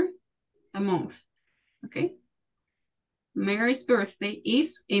before a month. Okay. Mary's birthday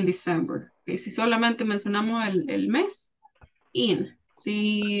is in December. Okay, si solamente mencionamos el mes, in.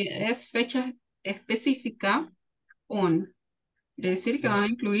 Si es fecha específica, on. Quiere decir que van a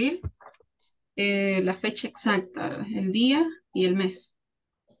incluir la fecha exacta, el día y el mes.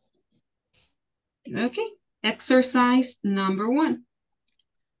 Okay, exercise number 1.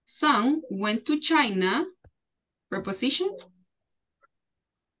 Song went to China. Preposition?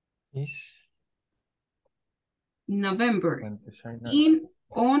 Is November. In,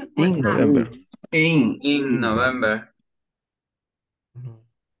 on, or in November. In November.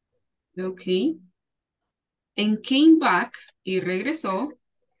 Okay. And came back y regresó.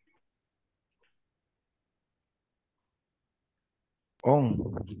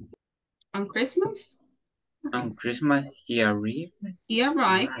 On Christmas. On Christmas, he arrived. He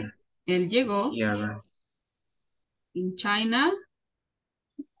arrived. Él llegó. He arrived. In China.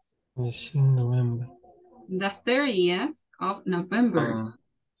 Is in November. The 30th of November.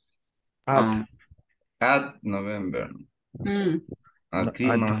 At November. At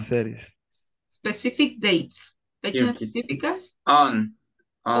the 30th. Specific dates. Fechas específicas. On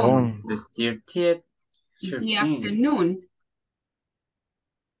the 30th. The afternoon.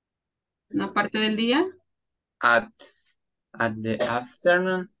 Una parte del día. At the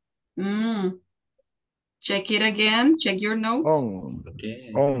afternoon. Check it again. Check your notes.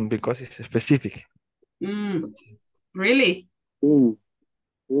 On because it's specific. Really? In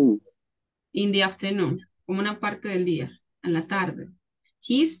the afternoon. Como una parte del día. En la tarde.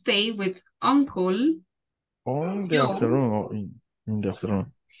 He stayed with Uncle. On the afternoon or in the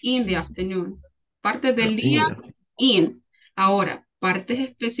afternoon. In the afternoon. Parte del día. In. Ahora, partes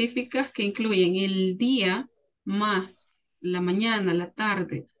específicas que incluyen el día más la mañana, la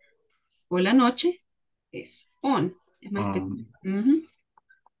tarde o la noche es on. Es más específico.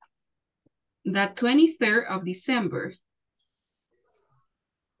 The 23rd of December.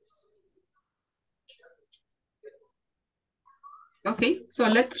 Okay, so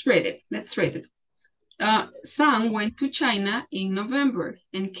let's read it. Let's read it. Sam went to China in November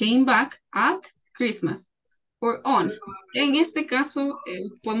and came back at Christmas or on. En este caso,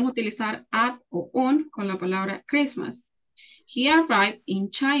 podemos utilizar at o on con la palabra Christmas. He arrived in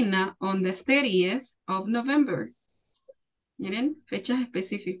China on the 30th of November. Miren, fechas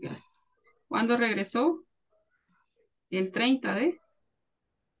específicas. ¿Cuándo regresó? El 30 de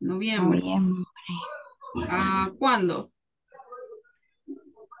noviembre. ¿Cuándo?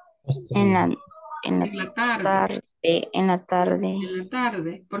 En la tarde. En la tarde. En la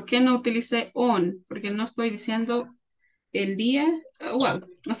tarde. ¿Por qué no utilicé on? Porque no estoy diciendo el día,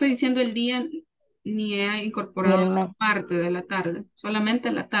 no estoy diciendo el día ni he incorporado parte de la tarde,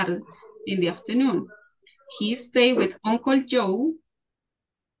 solamente la tarde, in the afternoon. He stayed with Uncle Joe,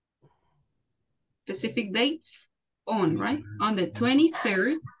 specific dates, on, right? On the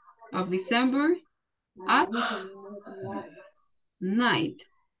 23rd of December at night.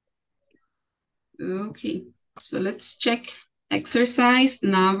 Okay, so let's check exercise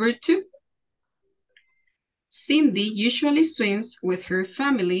number 2. Cindy usually swims with her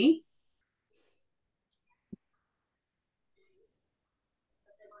family.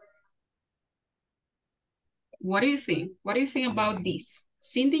 What do you think? What do you think about this?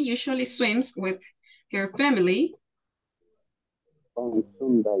 Cindy usually swims with her family on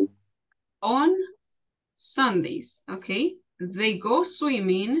Sunday. On Sundays, okay? They go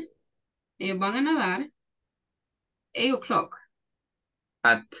swimming, van a nadar, 8 o'clock.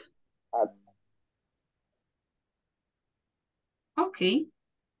 At. Okay,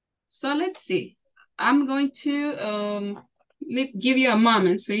 so let's see. I'm going to give you a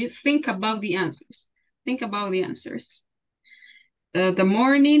moment so you think about the answers. Think about the answers. The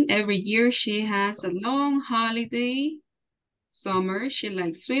morning, every year she has a long holiday. Summer, she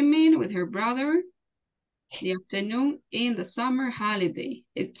likes swimming with her brother. The afternoon in the summer holiday.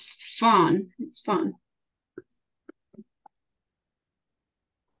 It's fun. It's fun.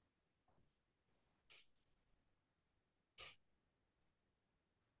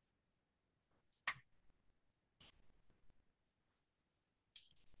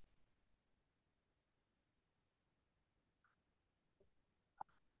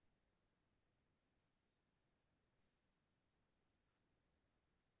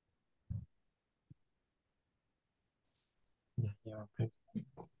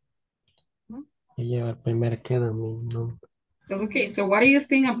 Okay, so what do you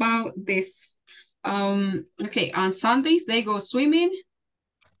think about this? Okay, on Sundays they go swimming.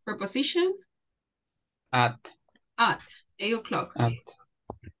 Preposition? At 8 o'clock. At.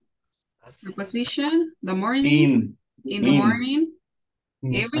 Preposition, the morning. In the morning.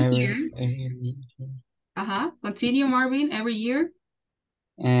 Every year. Continue, Marvin, every year.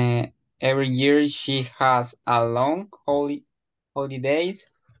 Every year she has a long holidays.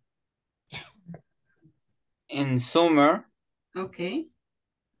 In summer. Okay.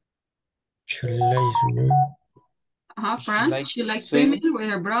 She likes swimming. Fran, she likes swimming with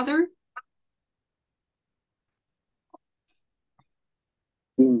her brother.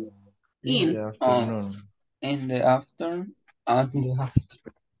 In the afternoon. In the afternoon. In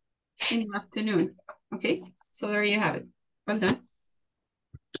the afternoon. Okay, so there you have it. Well done.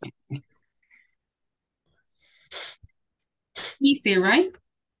 Easy, right?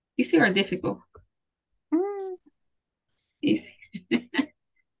 Easy or difficult? Easy.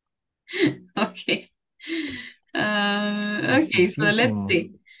 Okay. Okay, so let's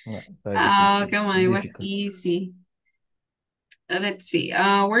see. Oh, come on, it was easy. Let's see.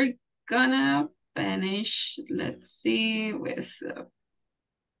 We're gonna finish, let's see, with...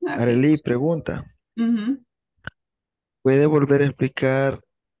 Arely, pregunta. ¿Puede volver a explicar?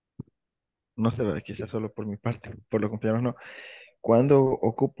 No sé, quizás solo por mi parte, por los compañeros no. ¿Cuándo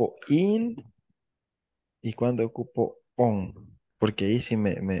ocupo in y cuándo ocupo on? Porque ahí sí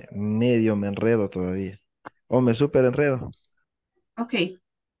medio me enredo todavía. O me super enredo. Okay.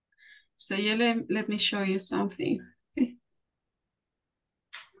 So you let me show you something. Okay.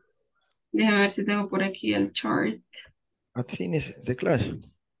 Déjame ver si tengo por aquí el chart. At finish the class.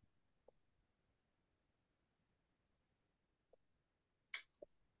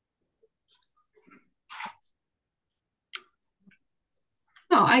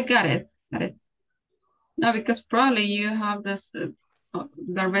 No, I got it. Got it. No, because probably you have this, the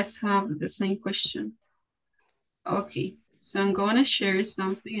rest have the same question. Okay. So I'm going to share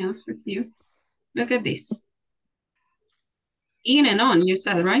something else with you. Look at this. In and on, you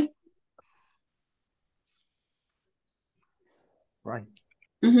said, right? Right.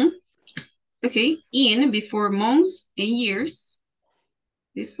 Mm-hmm. Okay, in before months and years.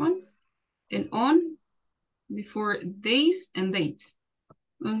 This one. And on before days and dates.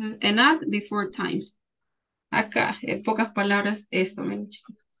 And at before times. Acá, en pocas palabras, esto, ven,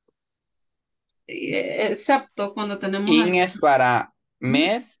 chicos. Excepto cuando tenemos... In es para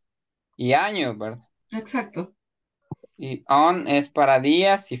mes y año, ¿verdad? Exacto. Y on es para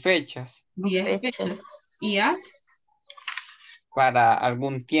días y fechas. Días y fechas. Y at para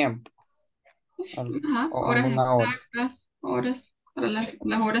algún tiempo. Ajá, O horas alguna hora. exactas, horas, para las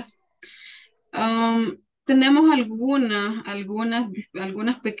horas. Tenemos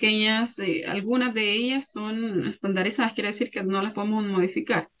algunas pequeñas, algunas de ellas son estandarizadas, quiere decir que no las podemos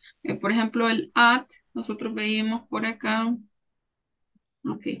modificar. Por ejemplo, el at, nosotros veíamos por acá.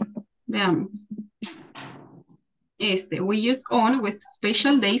 Ok, veamos. We use on with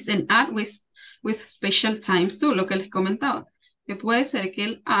special days and at with special times too, lo que les comentaba. Que puede ser que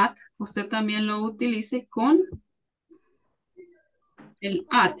el at usted también lo utilice con el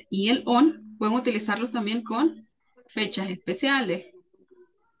at y el on, pueden utilizarlos también con fechas especiales.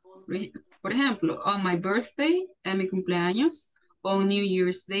 Por ejemplo, on my birthday, en mi cumpleaños, on New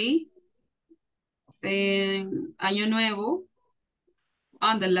Year's Day, en Año Nuevo,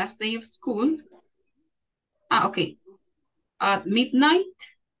 on the last day of school. Ok. At midnight,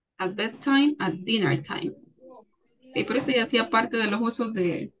 at bedtime, at dinner time. Y por eso ya hacía parte de los usos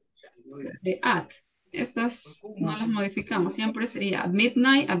de at. Estas no las modificamos, siempre sería at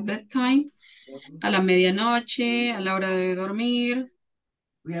midnight, at bedtime, a la medianoche, a la hora de dormir,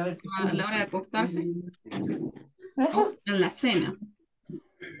 a la hora de acostarse, o en la cena.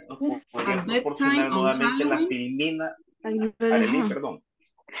 ¿Podría At proporcionar bedtime, on nuevamente la Halloween. filmina? Ajá. Arely, perdón.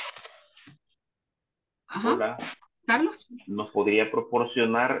 Ajá. Hola. Carlos. ¿Nos podría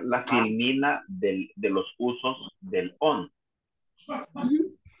proporcionar la filmina de los usos del on?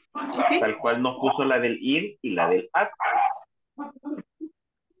 Okay. Tal cual nos puso la del in y la del at.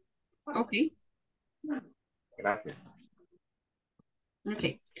 Ok. Gracias.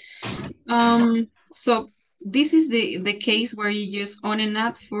 Okay. So this is the case where you use on and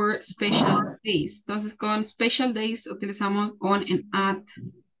at for special days. Entonces con special days utilizamos on and at.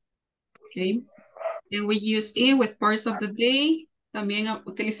 Okay. And we use in with parts of the day. También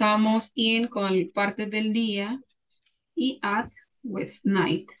utilizamos in con partes del día y at with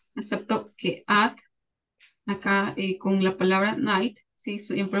night. Excepto que at acá con la palabra night, sí,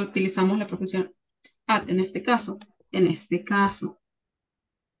 siempre utilizamos la preposición at en este caso. En este caso.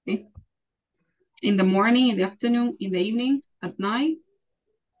 ¿Sí? In the morning, in the afternoon, in the evening, at night.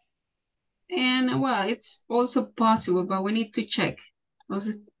 And well, it's also possible, but we need to check.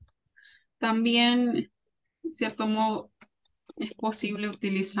 Entonces, también, en cierto modo, es posible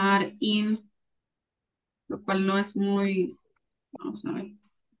utilizar in, lo cual no es muy, vamos a ver,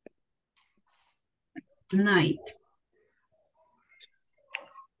 night.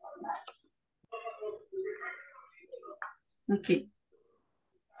 Okay.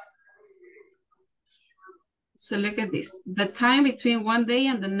 So look at this. The time between one day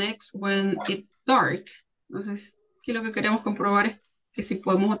and the next when it's dark. Entonces, aquí lo que queremos comprobar es que si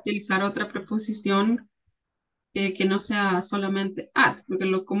podemos utilizar otra preposición que no sea solamente at, porque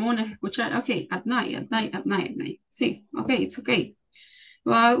lo común es escuchar, okay, at night, at night, at night, at night. Sí, okay, it's okay.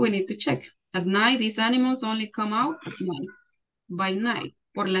 Well, we need to check. At night, these animals only come out at night, by night,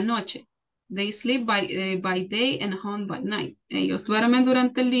 por la noche. They sleep by day and hunt by night. Ellos duermen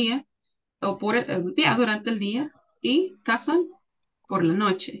durante el día, o por el día durante el día, y cazan por la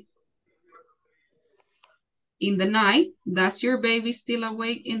noche. In the night, does your baby still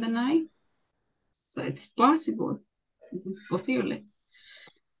awake in the night? So it's possible. Es posible.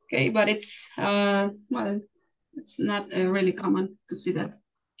 Okay, but it's, well, it's not really common to see that.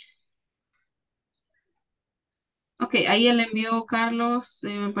 Ok, ahí le envió Carlos,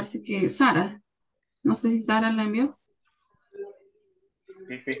 me parece que Sara. No sé si Sara la envió.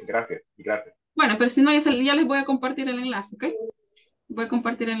 Sí, gracias, gracias. Bueno, pero si no, ya les voy a compartir el enlace, ¿ok? Voy a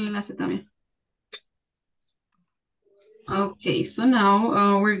compartir el enlace también. Okay, so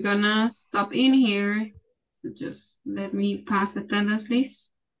now we're gonna stop in here. So just let me pass the attendance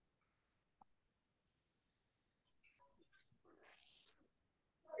list.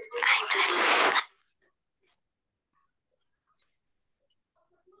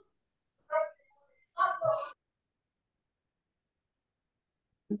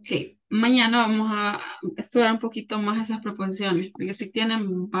 Ok, mañana vamos a estudiar un poquito más esas proposiciones, porque sí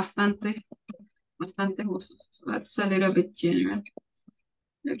tienen bastante Bastantes usos. So that's a little bit general.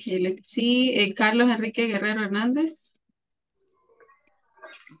 Okay, let's see. Carlos Enrique Guerrero Hernández.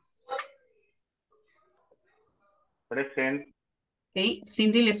 Present. Okay,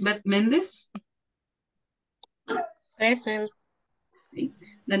 Cindy Lisbeth Méndez. Present. Okay.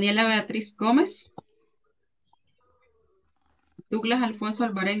 Daniela Beatriz Gómez. Douglas Alfonso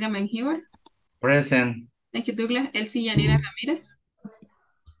Alvarenga Mengíbar. Present. Thank you, Douglas. Elsie Yanira Ramírez.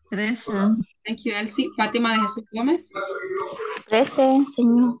 Present. Thank you, Elsie. Fátima de Jesús Gómez. Present,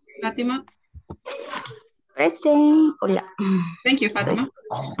 señor. Fátima. Present. Hola. Thank you, Fátima.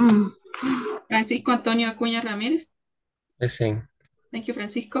 Francisco Antonio Acuña Ramírez. Present. Thank you,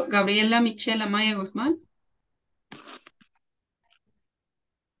 Francisco. Gabriela Michela Maya Guzmán.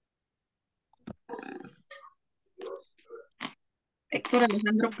 Héctor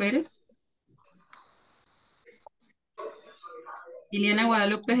Alejandro Pérez. Liliana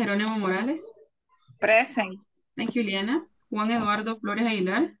Guadalupe Jerónimo Morales. Present. Thank you, Liliana. Juan Eduardo Flores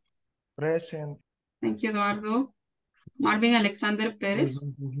Aguilar. Present. Thank you, Eduardo. Marvin Alexander Pérez.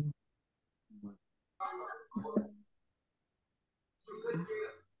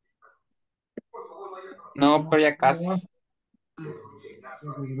 No, pero ya casi.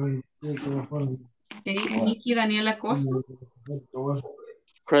 Okay. Nikki Daniela Costa.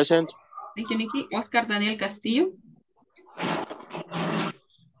 Present. Thank you, Nikki. Oscar Daniel Castillo.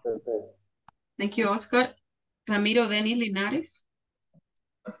 Thank you, Oscar. Ramiro Denis Linares.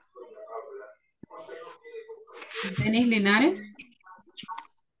 Denis Linares.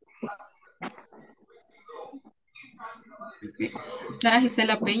 Okay. Sara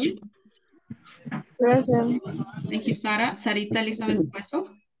Gisela Peña. Present. Thank you, Sara. Sarita Elizabeth Hueso.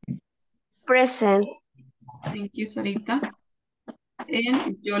 Present. Thank you, Sarita.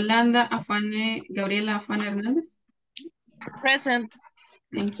 And Yolanda Afane, Gabriela Afane Hernández. Present.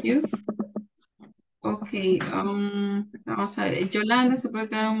 Thank you. Ok, vamos a ver. Yolanda, se puede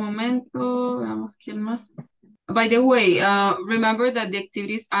quedar un momento. Veamos quién más. By the way, remember that the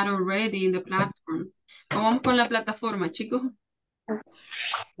activities are already in the platform. Vamos con la plataforma, chicos.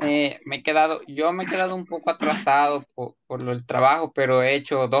 Yo me he quedado un poco atrasado por lo del trabajo, pero he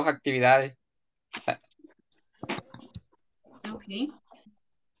hecho 2 actividades. Ok.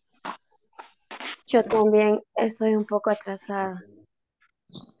 Yo también estoy un poco atrasada.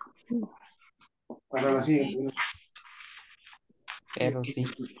 Pero sí.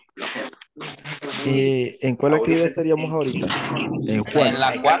 ¿En cuál actividad estaríamos ahorita? ¿En cuál? En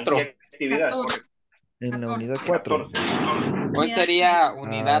la 4. Actividad. En la unidad 4. Hoy sería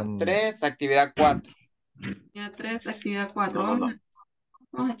unidad 3, actividad 4. Unidad 3, actividad 4. No.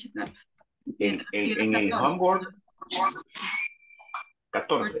 Vamos a checarla. En el homework.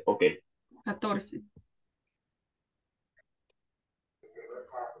 14, ok. 14.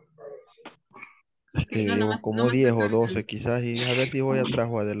 Es que yo llevo como 10 o 12 quizás y a ver si voy atrás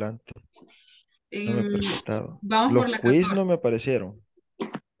o adelante. No me he percatado. Vamos Los por la quiz 14. no me aparecieron.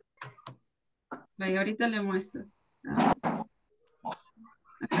 Vaya, ahorita le muestro.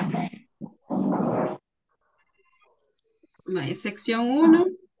 Vaya, sección 1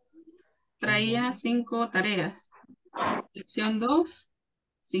 traía 5 tareas. Sección 2,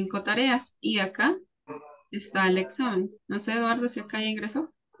 5 tareas. Y acá está el examen. No sé, Eduardo, si acá ya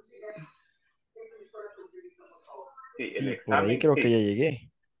ingresó. Sí, el Por examen. ahí creo sí. que ya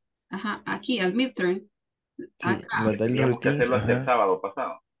llegué. Ajá, aquí, al midterm. Sí, Acá. las daily Teníamos que routines, hacerlo hasta el ajá. sábado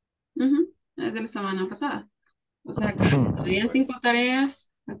pasado. Es de la semana pasada. O sea, que habían 5 tareas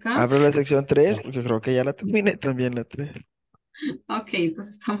acá. Abro la sección 3 porque creo que ya la terminé también la 3. Ok,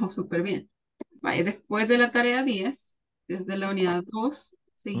 entonces estamos súper bien. Vaya, después de la tarea 10, desde la unidad 2,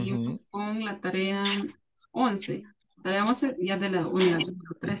 seguimos con la tarea 11. Tarea 11 ya de la unidad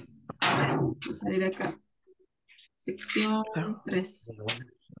número 3. Vamos a salir acá. Sección 3.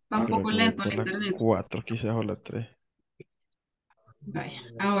 Va un Creo poco que voy lento el por la internet. 4 quizás o la 3. Vaya,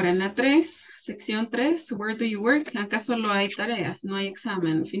 ahora en la 3, sección 3, where do you work? Acá solo hay tareas, no hay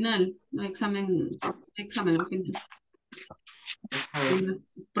examen final, no hay examen al final. En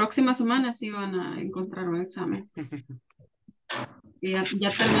las próximas semanas sí van a encontrar un examen. Y ya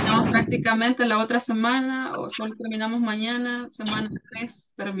terminamos prácticamente la otra semana, o solo terminamos mañana, semana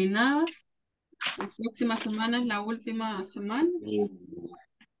 3 terminada. La próxima semana es la última semana.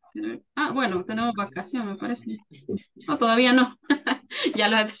 Bueno, tenemos vacación, me parece. No, todavía no. Ya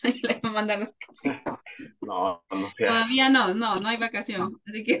lo le voy a mandar vacación. No sea. Todavía no hay vacación.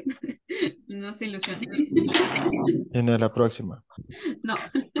 Así que no se ilusionen. Y no es la próxima. No.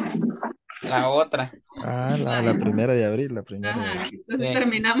 La otra. La primera de abril, la primera de abril. Entonces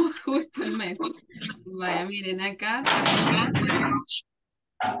terminamos justo el mes. Vaya, miren, acá tenemos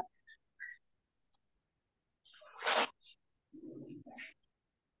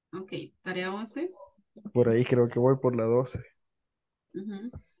Ok, tarea 11. Por ahí creo que voy por la 12.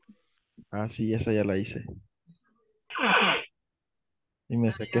 Ujú. Ah, sí, esa ya la hice. Y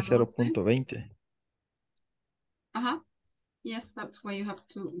me saqué Tarea 12. 0.20. Ajá. Yes, that's why you have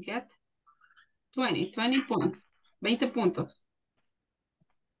to get 20 points. 20 puntos.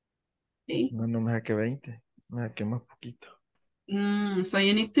 Okay. No, no me saqué 20. Me saqué más poquito. So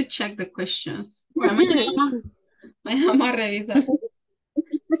you need to check the questions. Bueno, mañana vamos a revisar.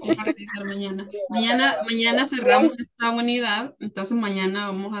 Vamos a revisar mañana. Mañana cerramos esta unidad, entonces mañana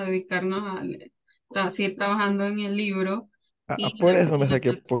vamos a dedicarnos a seguir trabajando en el libro. Y Por eso me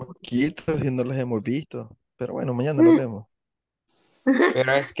saqué poquito si no las hemos visto. Pero bueno, mañana las vemos.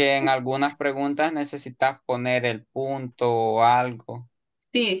 Pero es que en algunas preguntas necesitas poner el punto o algo.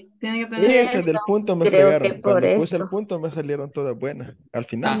 Sí, tiene que Y tener. esas del punto me creo que fregaron. por Cuando puse el eso. punto me salieron todas buenas. Al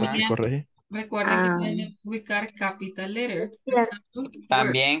final fue que También corregí. recuerden que pueden ubicar capital letter. For example,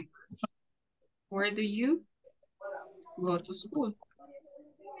 También. where do you go to school?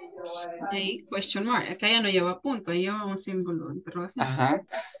 Ahí, question mark. Acá ya no lleva punto, ahí lleva un símbolo de interrogación. Ajá.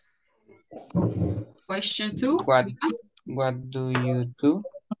 Question 2. What do you do?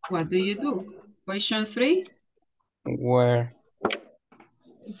 What do you do? Question 3. Where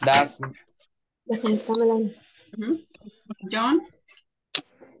does John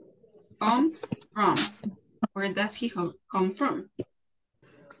come from? Where does he come from?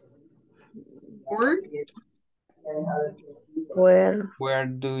 Where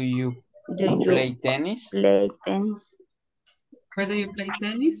do you Do you play tennis? play tennis? Where do you play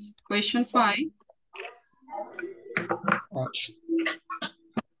tennis? Question 5.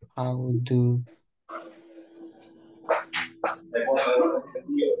 How do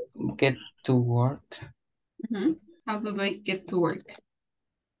get to work? How do they get to work?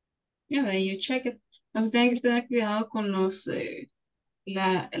 Yeah, then you check it. Entonces tienen que tener cuidado con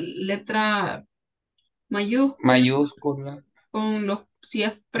la letra Mayúscula. con si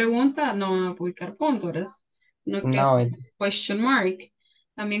es pregunta, no van a publicar puntos, sino que No, question mark.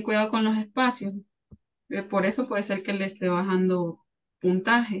 También cuidado con los espacios. Por eso puede ser que le esté bajando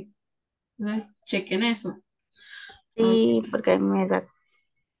puntaje. Entonces, chequen eso. Sí, porque me da.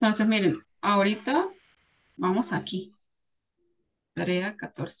 Entonces, miren, ahorita vamos aquí. Tarea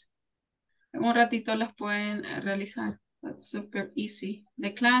 14. En un ratito las pueden realizar. That's super easy.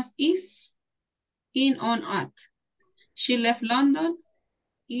 The class is in on at. She left London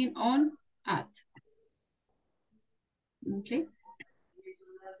in on at. Okay.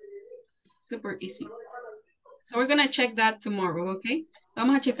 Super easy. So we're going to check that tomorrow, okay?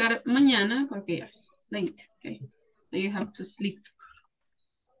 Vamos a checar mañana porque ya es late, okay? So you have to sleep.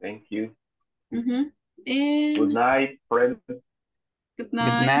 Thank you. And Good night, friends. Good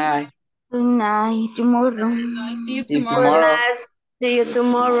night. Good night. Good night, tomorrow. See you See you tomorrow. tomorrow. See you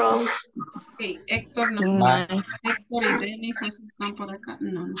tomorrow. Okay, Héctor no. Bye. Héctor y Dennis no están por acá.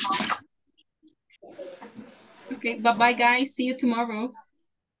 No, no. Okay, bye-bye, guys. See you tomorrow.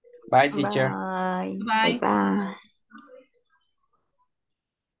 Bye, teacher. Bye. Bye. Bye.